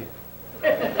hallelujah.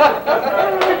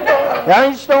 Now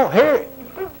you just don't hear it.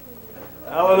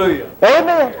 Hallelujah.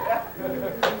 Amen.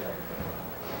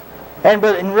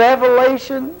 But in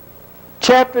Revelation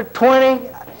chapter 20,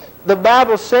 the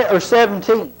Bible said, or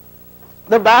 17,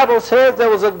 the Bible says there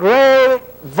was a great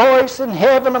voice in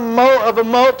heaven of a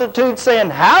multitude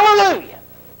saying, "Hallelujah,"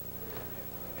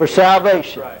 for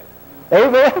salvation. Right.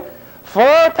 Amen.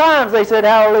 4 times they said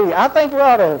hallelujah. I think we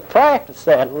ought to practice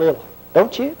that a little,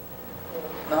 don't you?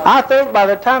 No. I think by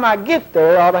the time I get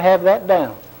there, I ought to have that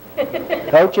down.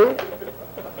 Don't you?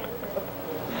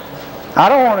 I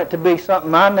don't want it to be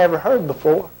something I never heard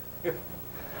before.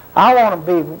 I want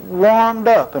to be warmed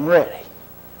up and ready.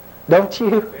 Don't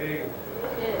you?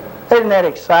 Isn't that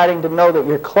exciting to know that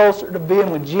you're closer to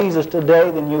being with Jesus today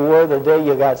than you were the day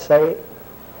you got saved?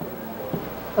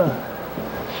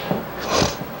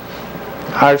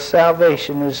 Our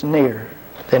salvation is nearer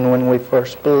than when we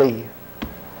first believed.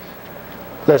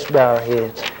 Let's bow our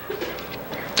heads.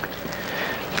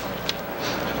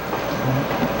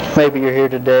 Maybe you're here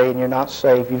today and you're not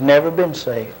saved. You've never been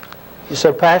saved. You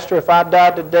say, "Pastor, if I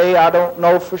died today, I don't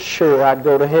know for sure I'd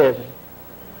go to heaven."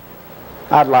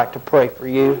 I'd like to pray for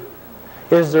you.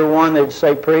 Is there one that would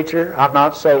say, "Preacher, I'm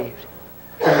not saved"?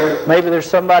 Maybe there's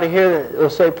somebody here that will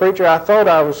say, "Preacher, I thought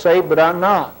I was saved, but I'm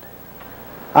not.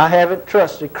 I haven't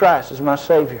trusted Christ as my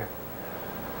Savior.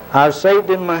 I was saved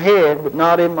in my head, but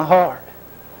not in my heart.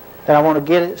 And I want to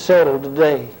get it settled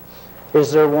today."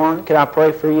 Is there one? Can I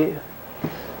pray for you?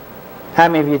 How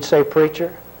many of you would say,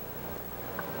 "Preacher,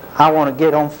 I want to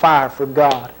get on fire for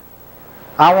God.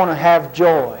 I want to have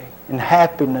joy and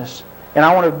happiness, and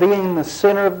I want to be in the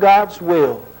center of God's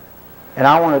will, and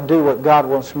I want to do what God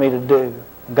wants me to do.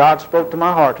 God spoke to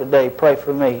my heart today. Pray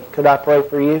for me." Could I pray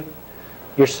for you?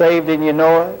 You're saved and you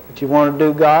know it, but you want to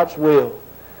do God's will.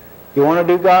 You want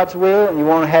to do God's will and you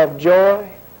want to have joy.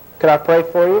 Could I pray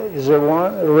for you? Is there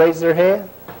one that will raise their hand?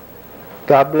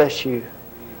 God bless you.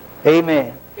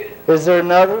 Amen. Is there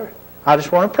another? I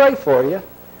just want to pray for you.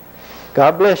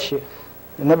 God bless you.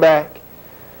 In the back.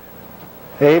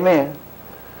 Amen.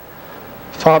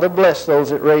 Father, bless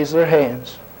those that raise their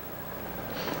hands.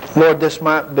 Lord, this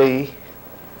might be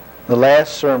the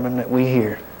last sermon that we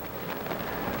hear.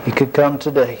 You could come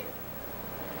today.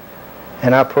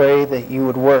 And I pray that you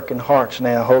would work in hearts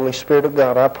now. Holy Spirit of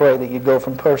God, I pray that you go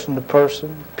from person to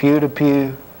person, pew to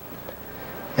pew.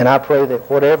 And I pray that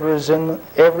whatever is in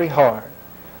every heart,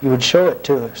 you would show it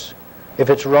to us.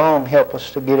 If it's wrong, help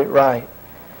us to get it right.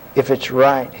 If it's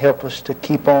right, help us to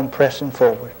keep on pressing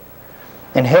forward.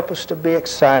 And help us to be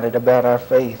excited about our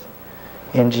faith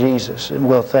in Jesus. And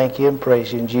we'll thank you and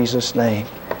praise you in Jesus' name.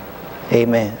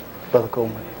 Amen. Brother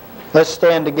Coleman. Let's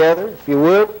stand together, if you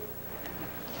would.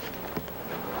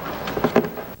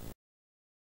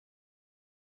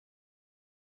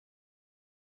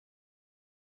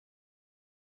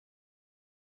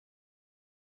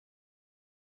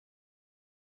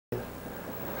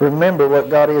 Remember what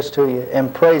God is to you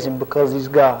and praise Him because He's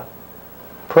God.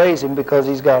 Praise Him because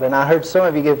He's God. And I heard some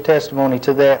of you give testimony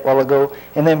to that a while ago.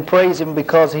 And then praise Him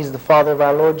because He's the Father of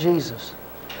our Lord Jesus.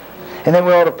 And then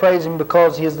we ought to praise Him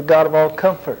because He is the God of all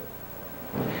comfort.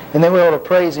 And then we ought to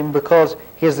praise Him because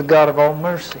He is the God of all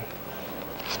mercy.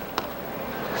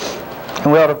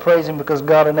 And we ought to praise Him because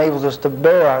God enables us to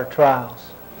bear our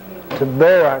trials, to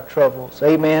bear our troubles.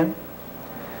 Amen.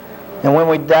 And when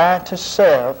we die to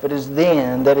self, it is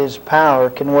then that His power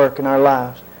can work in our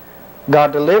lives.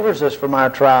 God delivers us from our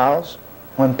trials.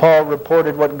 When Paul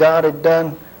reported what God had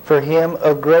done for him,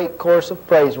 a great chorus of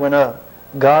praise went up.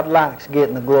 God likes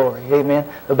getting the glory. Amen.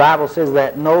 The Bible says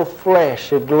that no flesh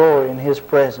should glory in His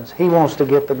presence. He wants to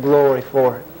get the glory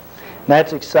for it. And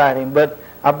that's exciting. But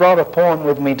I brought a poem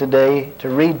with me today to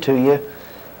read to you.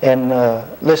 And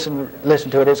listen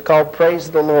to it. It's called Praise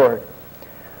the Lord.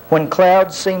 When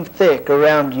clouds seem thick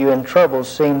around you and troubles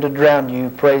seem to drown you,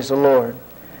 praise the Lord.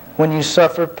 When you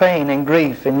suffer pain and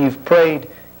grief and you've prayed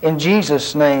in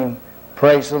Jesus' name,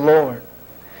 praise the Lord.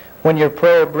 When your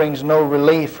prayer brings no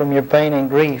relief from your pain and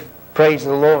grief, praise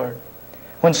the Lord.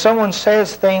 When someone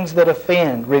says things that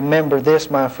offend, remember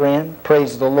this, my friend,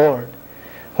 praise the Lord.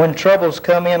 When troubles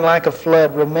come in like a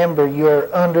flood, remember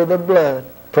you're under the blood,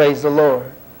 praise the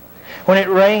Lord. When it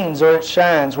rains or it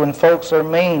shines, when folks are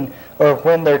mean or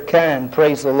when they're kind,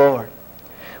 praise the Lord.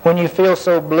 When you feel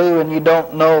so blue and you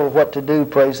don't know what to do,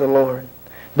 praise the Lord.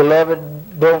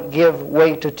 Beloved, don't give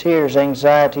way to tears,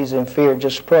 anxieties, and fear.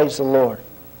 Just praise the Lord.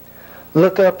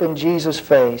 Look up in Jesus'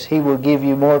 face. He will give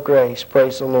you more grace,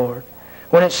 praise the Lord.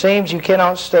 When it seems you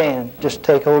cannot stand, just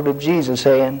take hold of Jesus'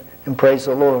 hand and praise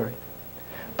the Lord.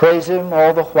 Praise Him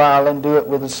all the while and do it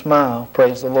with a smile,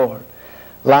 praise the Lord.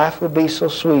 Life would be so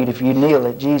sweet if you kneel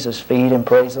at Jesus' feet and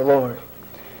praise the Lord.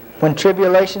 When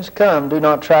tribulations come, do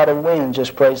not try to win,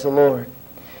 just praise the Lord.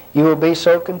 You will be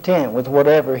so content with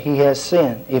whatever He has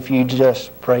sent if you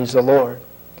just praise the Lord.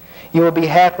 You will be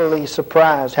happily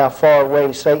surprised how far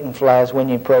away Satan flies when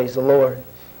you praise the Lord.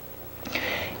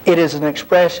 It is an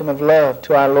expression of love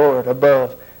to our Lord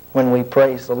above when we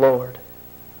praise the Lord.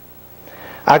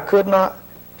 I could not,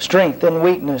 strength and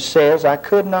weakness says, I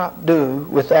could not do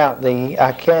without Thee.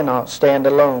 I cannot stand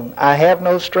alone. I have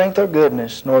no strength or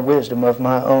goodness, nor wisdom of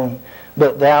my own.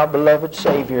 But Thou, beloved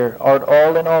Savior, art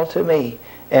all in all to me,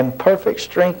 and perfect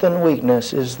strength and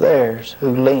weakness is theirs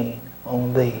who lean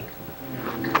on Thee.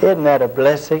 Isn't that a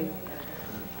blessing?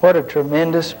 What a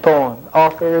tremendous poem.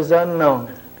 Author is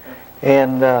unknown.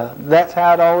 And that's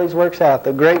how it always works out.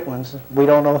 The great ones, we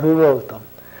don't know who wrote them.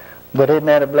 But isn't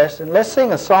that a blessing? Let's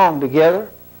sing a song together.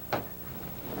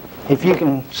 If you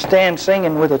can stand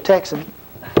singing with a Texan.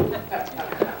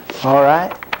 All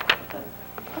right.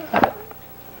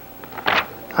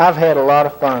 I've had a lot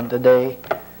of fun today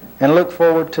and look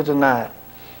forward to tonight.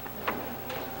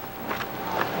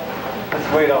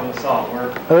 Let's wait on the song.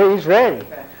 Oh, he's ready.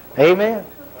 Amen.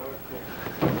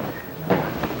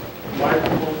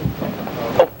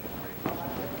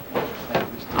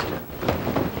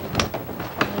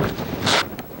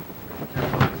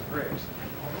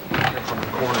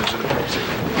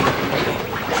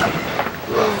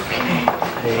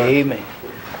 Amen.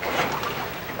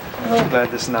 I'm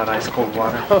glad this is not ice cold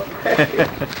water.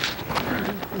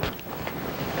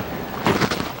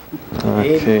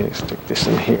 Okay, stick this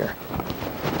in here.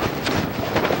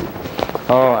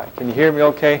 All right, can you hear me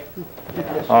okay?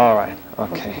 All right,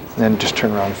 okay. Then just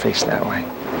turn around and face that way.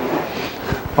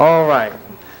 All right.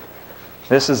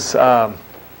 This is,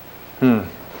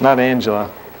 Not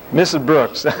Angela. Mrs.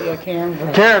 Brooks. Yeah, Karen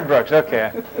Brooks. Karen Brooks,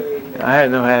 okay. I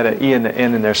had no had an E and an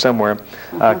N in there somewhere.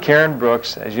 Karen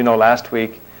Brooks, as you know, last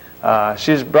week,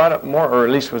 she's brought up more, or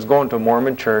at least was going to a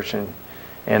Mormon church,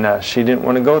 and she didn't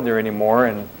want to go there anymore,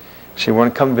 and she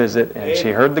wanted to come visit, and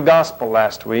she heard the gospel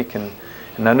last week and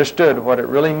understood what it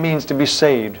really means to be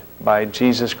saved by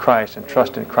Jesus Christ and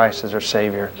trust in Christ as her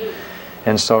Savior.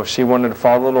 And so she wanted to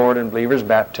follow the Lord and believer's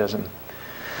baptism.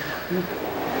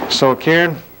 So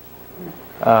Karen,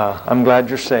 I'm glad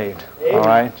you're saved. All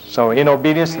right. So in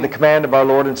obedience to the command of our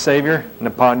Lord and Savior, and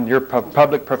upon your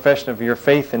public profession of your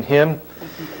faith in Him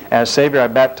as Savior, I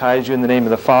baptize you in the name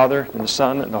of the Father, and the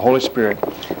Son, and the Holy Spirit.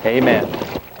 Amen.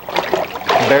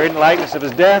 Buried in the likeness of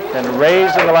His death and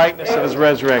raised in the likeness of His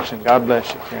resurrection. God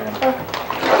bless you, Karen.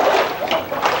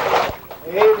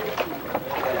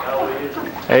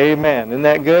 Amen. Isn't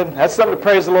that good? That's something to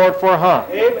praise the Lord for, huh?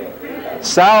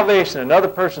 Salvation, another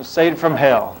person saved from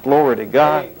hell. Glory to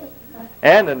God.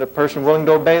 And a person willing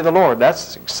to obey the Lord.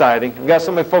 That's exciting. We've got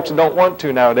so many folks that don't want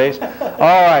to nowadays. All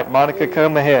right, Monica,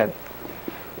 come ahead.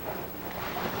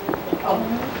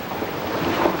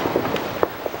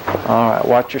 All right,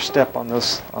 watch your step on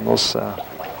those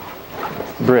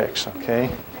bricks, okay?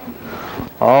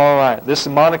 All right, this is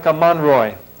Monica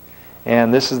Monroy,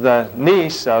 and this is the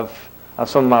niece of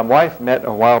someone my wife met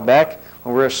a while back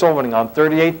when we were soul winning on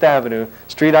 38th Avenue,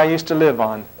 street I used to live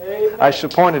on. I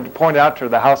should point out to her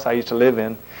the house I used to live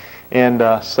in,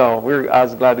 and so I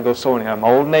was glad to go soul winning in my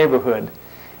old neighborhood.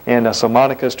 And so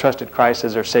Monica has trusted Christ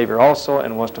as her Savior also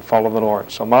and wants to follow the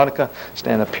Lord. So Monica,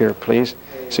 stand up here, please,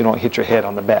 so you don't hit your head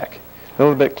on the back. A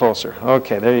little bit closer.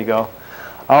 Okay, there you go.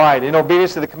 All right, in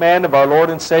obedience to the command of our Lord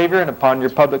and Savior and upon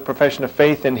your public profession of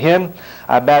faith in Him,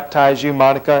 I baptize you,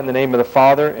 Monica, in the name of the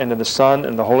Father, and of the Son,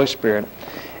 and the Holy Spirit.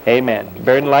 Amen.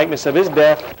 Buried in the likeness of His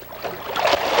death,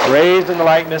 raised in the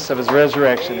likeness of His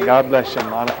resurrection. God bless you,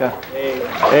 Monica.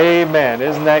 Amen.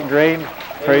 Isn't that great?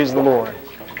 Praise the Lord.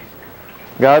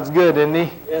 God's good, isn't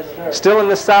He? Yes, sir. Still in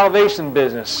the salvation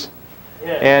business.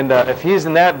 And if He's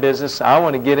in that business, I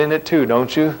want to get in it too,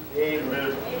 don't you?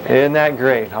 Amen. Isn't that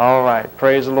great? All right.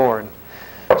 Praise the Lord.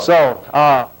 So,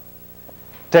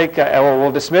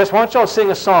 we'll dismiss. Why don't y'all sing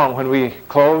a song when we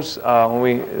close?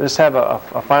 Let's have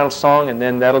a final song, and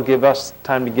then that'll give us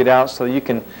time to get out, so you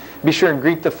can be sure and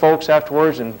greet the folks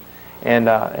afterwards and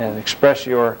express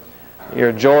your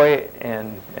joy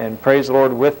and praise the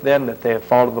Lord with them that they have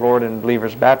followed the Lord in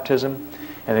believers' baptism,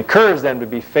 and encourage them to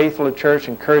be faithful to church,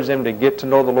 encourage them to get to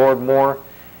know the Lord more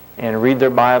and read their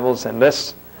Bibles, and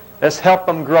let's help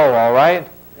them grow, all right?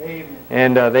 Amen.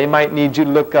 And they might need you to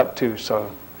look up to,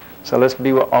 so let's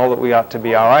be all that we ought to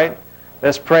be, all right?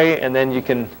 Let's pray, and then you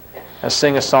can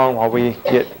sing a song while we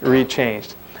get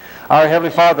rechanged. Our Heavenly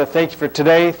Father, thank you for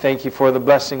today. Thank you for the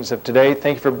blessings of today.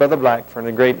 Thank you for Brother Black for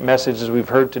the great messages we've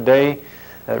heard today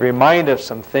that remind us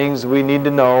some things we need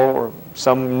to know, or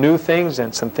some new things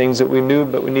and some things that we knew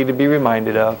but we need to be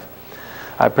reminded of.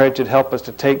 I pray that you'd help us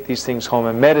to take these things home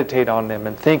and meditate on them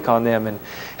and think on them, and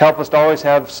help us to always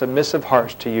have submissive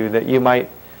hearts to you, that you might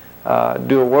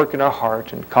do a work in our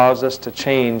heart and cause us to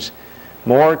change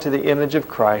more to the image of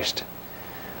Christ.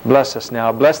 Bless us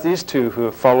now. Bless these two who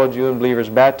have followed you in believers'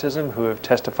 baptism, who have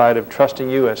testified of trusting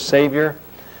you as Savior.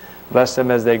 Bless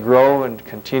them as they grow and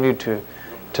continue to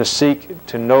seek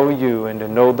to know you and to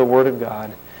know the Word of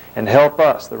God. And help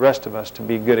us, the rest of us, to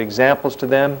be good examples to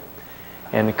them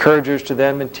and encouragers to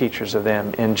them and teachers of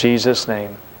them. In Jesus'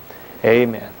 name,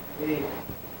 amen. Amen.